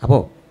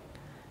 അപ്പോൾ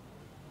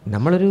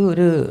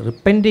നമ്മളൊരു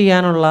റിപ്പൻറ്റ്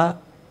ചെയ്യാനുള്ള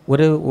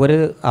ഒരു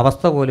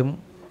അവസ്ഥ പോലും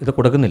ഇത്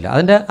കൊടുക്കുന്നില്ല.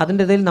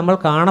 അതിൻ്റെ ഇതിൽ നമ്മൾ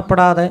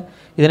കാണപ്പെടാതെ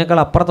ഇതിനേക്കാൾ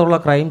അപ്പുറത്തുള്ള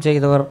ക്രൈം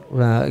ചെയ്തവർ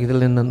ഇതിൽ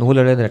നിന്ന്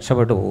നൂലെഴുതി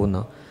രക്ഷപ്പെട്ടു പോകുന്ന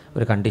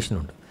ഒരു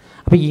കണ്ടീഷനുണ്ട്.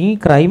 അപ്പോൾ ഈ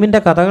ക്രൈമിൻ്റെ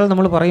കഥകൾ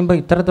നമ്മൾ പറയുമ്പോൾ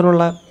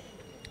ഇത്തരത്തിലുള്ള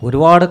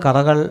ഒരുപാട്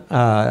കഥകൾ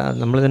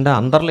നമ്മളിതിൻ്റെ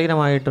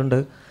അന്തർലീനമായിട്ടുണ്ട്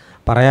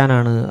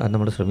പറയാനാണ്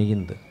നമ്മൾ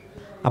ശ്രമിക്കുന്നത്.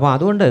 അപ്പോൾ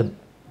അതുകൊണ്ട്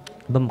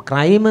ഇപ്പം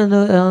ക്രൈം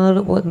എന്ന്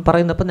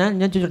പറയുന്നത് ഇപ്പം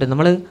ഞാൻ ചോദിച്ചോട്ടെ,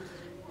 നമ്മൾ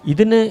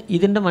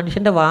ഇതിൻ്റെ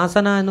മനുഷ്യൻ്റെ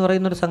വാസന എന്ന്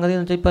പറയുന്നൊരു സംഗതി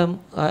എന്ന് വെച്ചാൽ ഇപ്പം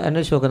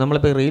അന്വേഷിച്ച് നോക്കുക.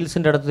 നമ്മളിപ്പോൾ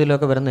റീൽസിൻ്റെ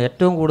അടുത്തിലൊക്കെ വരുന്ന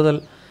ഏറ്റവും കൂടുതൽ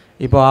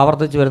ഇപ്പോൾ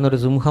ആവർത്തിച്ച് വരുന്നൊരു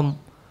സിംഹം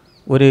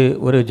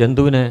ഒരു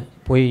ജന്തുവിനെ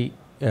പോയി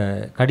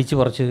കടിച്ച്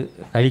പറിച്ച്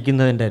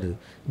കഴിക്കുന്നതിൻ്റെ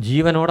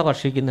ജീവനോടെ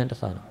ഭക്ഷിക്കുന്നതിൻ്റെ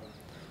സാധനം.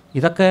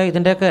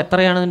 ഇതിൻ്റെയൊക്കെ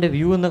എത്രയാണ് ഇതിൻ്റെ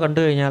വ്യൂ എന്ന് കണ്ടു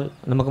കഴിഞ്ഞാൽ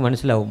നമുക്ക്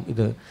മനസ്സിലാവും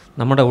ഇത്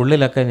നമ്മുടെ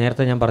ഉള്ളിലൊക്കെ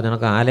നേരത്തെ ഞാൻ പറഞ്ഞ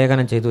കണക്ക്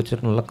ആലേഖനം ചെയ്തു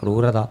വെച്ചിട്ടുള്ള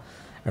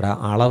ക്രൂരതയുടെ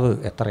അളവ്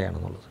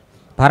എത്രയാണെന്നുള്ളത്.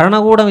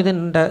 ഭരണകൂടം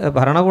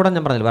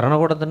ഞാൻ പറഞ്ഞില്ല,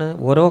 ഭരണകൂടത്തിന്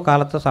ഓരോ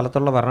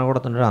സ്ഥലത്തുള്ള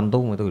ഭരണകൂടത്തിൻ്റെ ഒരു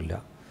അന്തവും ഇതുമില്ല.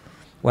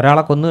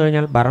 ഒരാളെ കൊന്നു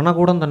കഴിഞ്ഞാൽ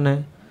ഭരണകൂടം തന്നെ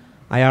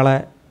അയാളെ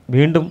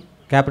വീണ്ടും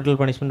ക്യാപിറ്റൽ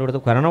പണിഷ്മെൻ്റ്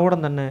കൊടുത്ത് ഭരണകൂടം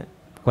തന്നെ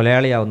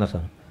കൊലയാളിയാവുന്ന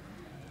സാധനം.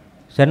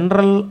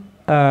 സെൻട്രൽ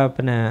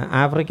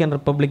ആഫ്രിക്കൻ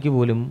റിപ്പബ്ലിക്ക്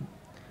പോലും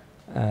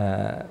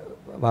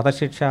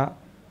വധശിക്ഷ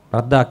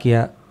റദ്ദാക്കിയ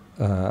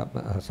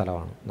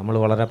സ്ഥലമാണ്. നമ്മൾ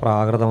വളരെ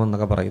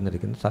പ്രാകൃതമെന്നൊക്കെ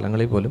പറയുന്നിരിക്കുന്ന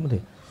സ്ഥലങ്ങളിൽ പോലും ഇത്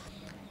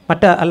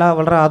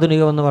വളരെ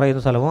ആധുനികമെന്ന്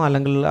പറയുന്ന സ്ഥലമോ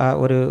അല്ലെങ്കിൽ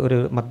ഒരു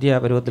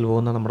മധ്യപരുവത്തിൽ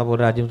പോകുന്ന നമ്മുടെ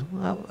പോലെ രാജ്യം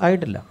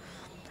ആയിട്ടില്ല.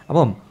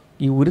 അപ്പം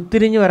ഈ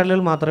ഉരുത്തിരിഞ്ഞ്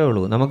വരലുകൾ മാത്രമേ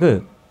ഉള്ളൂ. നമുക്ക്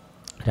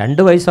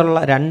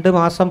 2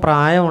 മാസം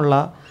പ്രായമുള്ള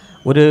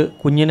ഒരു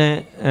കുഞ്ഞിനെ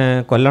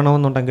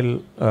കൊല്ലണമെന്നുണ്ടെങ്കിൽ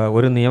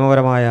ഒരു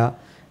നിയമപരമായ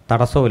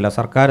തടസ്സവുമില്ല.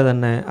 സർക്കാർ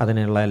തന്നെ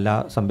അതിനുള്ള എല്ലാ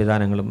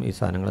സംവിധാനങ്ങളും ഈ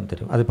സാധനങ്ങളും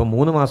തരും. അതിപ്പോൾ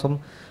 3 മാസം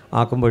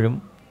ആക്കുമ്പോഴും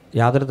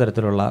യാതൊരു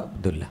തരത്തിലുള്ള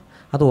ഇതില്ല.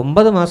 അത്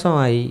 9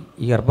 മാസമായി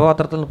ഈ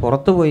ഗർഭപാത്രത്തിൽ നിന്ന്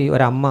പുറത്തുപോയി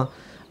ഒരമ്മ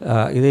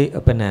ഇത്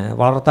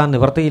വളർത്താൻ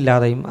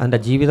നിവൃത്തിയില്ലാതെയും അതിൻ്റെ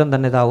ജീവിതം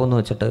തന്നെ ഇതാവുമെന്ന്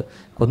വെച്ചിട്ട്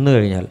കൊന്നു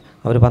കഴിഞ്ഞാൽ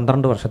അവർ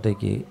 12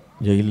 വർഷത്തേക്ക്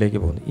ജയിലിലേക്ക്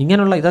പോകുന്നു.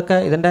 ഇങ്ങനെയുള്ള ഇതൊക്കെ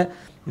ഇതിൻ്റെ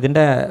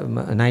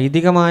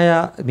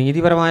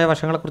നീതിപരമായ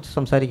വശങ്ങളെക്കുറിച്ച്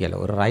സംസാരിക്കുകയല്ലോ.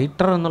 ഒരു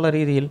റൈറ്റർ എന്നുള്ള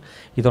രീതിയിൽ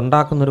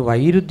ഇതുണ്ടാക്കുന്നൊരു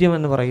വൈരുദ്ധ്യം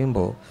എന്ന്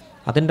പറയുമ്പോൾ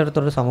അതിൻ്റെ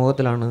അടുത്തൊരു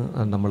സമൂഹത്തിലാണ്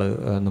നമ്മൾ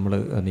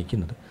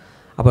നിൽക്കുന്നത്.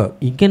 അപ്പോൾ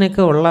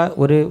ഇങ്ങനെയൊക്കെ ഉള്ള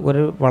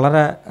ഒരു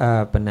വളരെ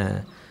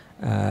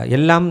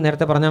എല്ലാം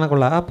നേരത്തെ പറഞ്ഞ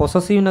കണക്കുള്ള ആ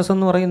പൊസസീവ്നെസ്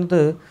എന്ന്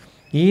പറയുന്നത്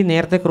ഈ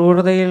നേരത്തെ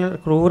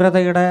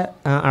ക്രൂരതയുടെ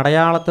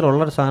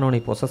അടയാളത്തിലുള്ളൊരു സാധനമാണ്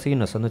ഈ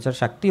പൊസസീവ്നെസ് എന്ന് വെച്ചാൽ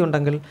ശക്തി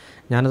ഉണ്ടെങ്കിൽ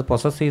ഞാനത്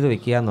പൊസസ് ചെയ്ത്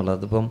വെക്കുക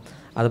എന്നുള്ളത്.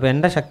 അതിപ്പോൾ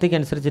എൻ്റെ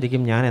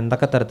ശക്തിക്കനുസരിച്ചിരിക്കും ഞാൻ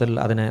എന്തൊക്കെ തരത്തിൽ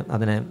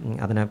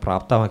അതിനെ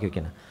പ്രാപ്തമാക്കി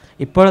വയ്ക്കണം.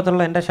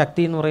 ഇപ്പോഴത്തുള്ള എൻ്റെ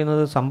ശക്തി എന്ന്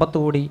പറയുന്നത് സമ്പത്ത്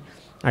കൂടി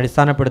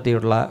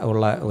അടിസ്ഥാനപ്പെടുത്തിയുള്ള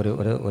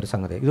ഒരു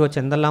സംഗതി. ഇത് വെച്ച്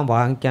എന്തെല്ലാം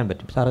വാങ്ങിക്കാൻ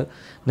പറ്റും. സാറ്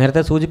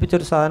നേരത്തെ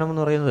സൂചിപ്പിച്ചൊരു സാധനം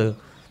എന്ന് പറയുന്നത്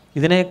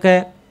ഇതിനെയൊക്കെ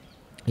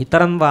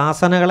ഇത്തരം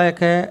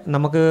വാസനകളെയൊക്കെ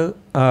നമുക്ക്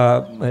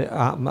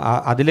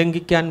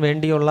അതിലംഘിക്കാൻ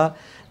വേണ്ടിയുള്ള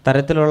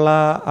തരത്തിലുള്ള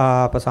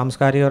ഇപ്പോൾ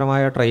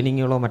സാംസ്കാരികപരമായ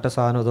ട്രെയിനിങ്ങുകളോ മറ്റു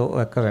സാധനമോ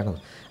ഒക്കെ വേണം.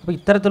 അപ്പോൾ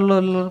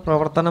ഇത്തരത്തിലുള്ള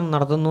പ്രവർത്തനം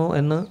നടത്തുന്നു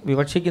എന്ന്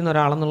വിവക്ഷിക്കുന്ന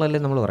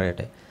ഒരാളെന്നുള്ളതല്ലേ നമ്മൾ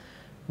പറയട്ടെ.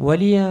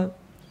 വലിയ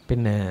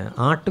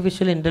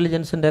ആർട്ടിഫിഷ്യൽ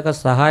ഇൻ്റലിജൻസിൻ്റെയൊക്കെ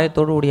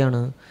സഹായത്തോടു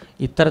കൂടിയാണ്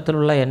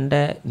ഇത്തരത്തിലുള്ള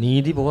എൻ്റെ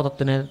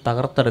നീതിബോധത്തിനെ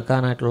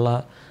തകർത്തെടുക്കാനായിട്ടുള്ള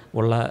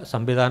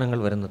സംവിധാനങ്ങൾ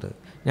വരുന്നത്.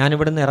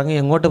 ഞാനിവിടുന്ന് ഇറങ്ങി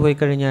എങ്ങോട്ട് പോയി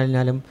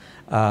കഴിഞ്ഞാലും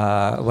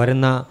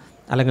വരുന്ന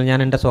അല്ലെങ്കിൽ ഞാൻ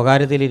എൻ്റെ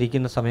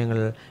സ്വകാര്യതയിലിരിക്കുന്ന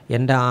സമയങ്ങളിൽ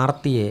എൻ്റെ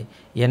ആർത്തിയെ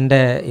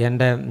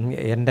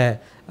എൻ്റെ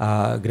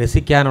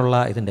ഗ്രസിക്കാനുള്ള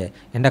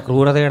എൻ്റെ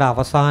ക്രൂരതയുടെ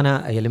അവസാന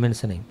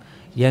എലിമെൻസിനെയും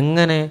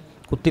എങ്ങനെ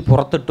കുത്തി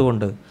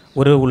പുറത്തിട്ടുകൊണ്ട്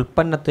ഒരു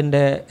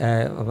ഉൽപ്പന്നത്തിൻ്റെ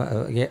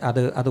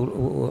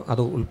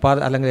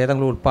അല്ലെങ്കിൽ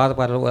ഏതെങ്കിലും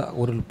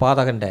ഒരു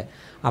ഉൽപ്പാദകൻ്റെ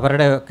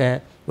അവരുടെയൊക്കെ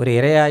ഒരു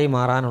ഇരയായി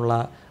മാറാനുള്ള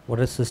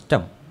ഒരു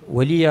സിസ്റ്റം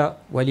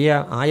വലിയ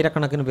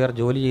ആയിരക്കണക്കിന് പേർ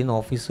ജോലി ചെയ്യുന്ന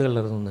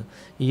ഓഫീസുകളിൽ നിന്ന്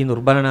ഈ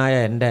നിർബലനായ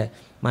എൻ്റെ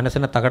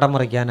മനസ്സിനെ തകിടം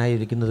മറിക്കാനായി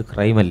ഇരിക്കുന്നത്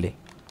ക്രൈമല്ലേ?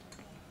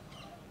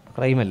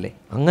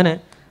 അങ്ങനെ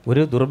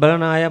ഒരു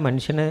ദുർബലനായ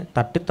മനുഷ്യനെ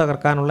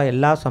തട്ടിത്തകർക്കാനുള്ള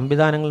എല്ലാ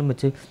സംവിധാനങ്ങളും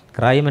വെച്ച്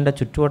ക്രൈം എൻ്റെ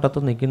ചുറ്റുവട്ടത്ത്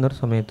നിൽക്കുന്ന ഒരു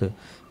സമയത്ത്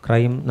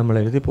ക്രൈം നമ്മൾ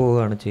എഴുതി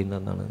പോവുകയാണ്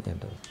ചെയ്യുന്നതെന്നാണ്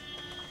എൻ്റെ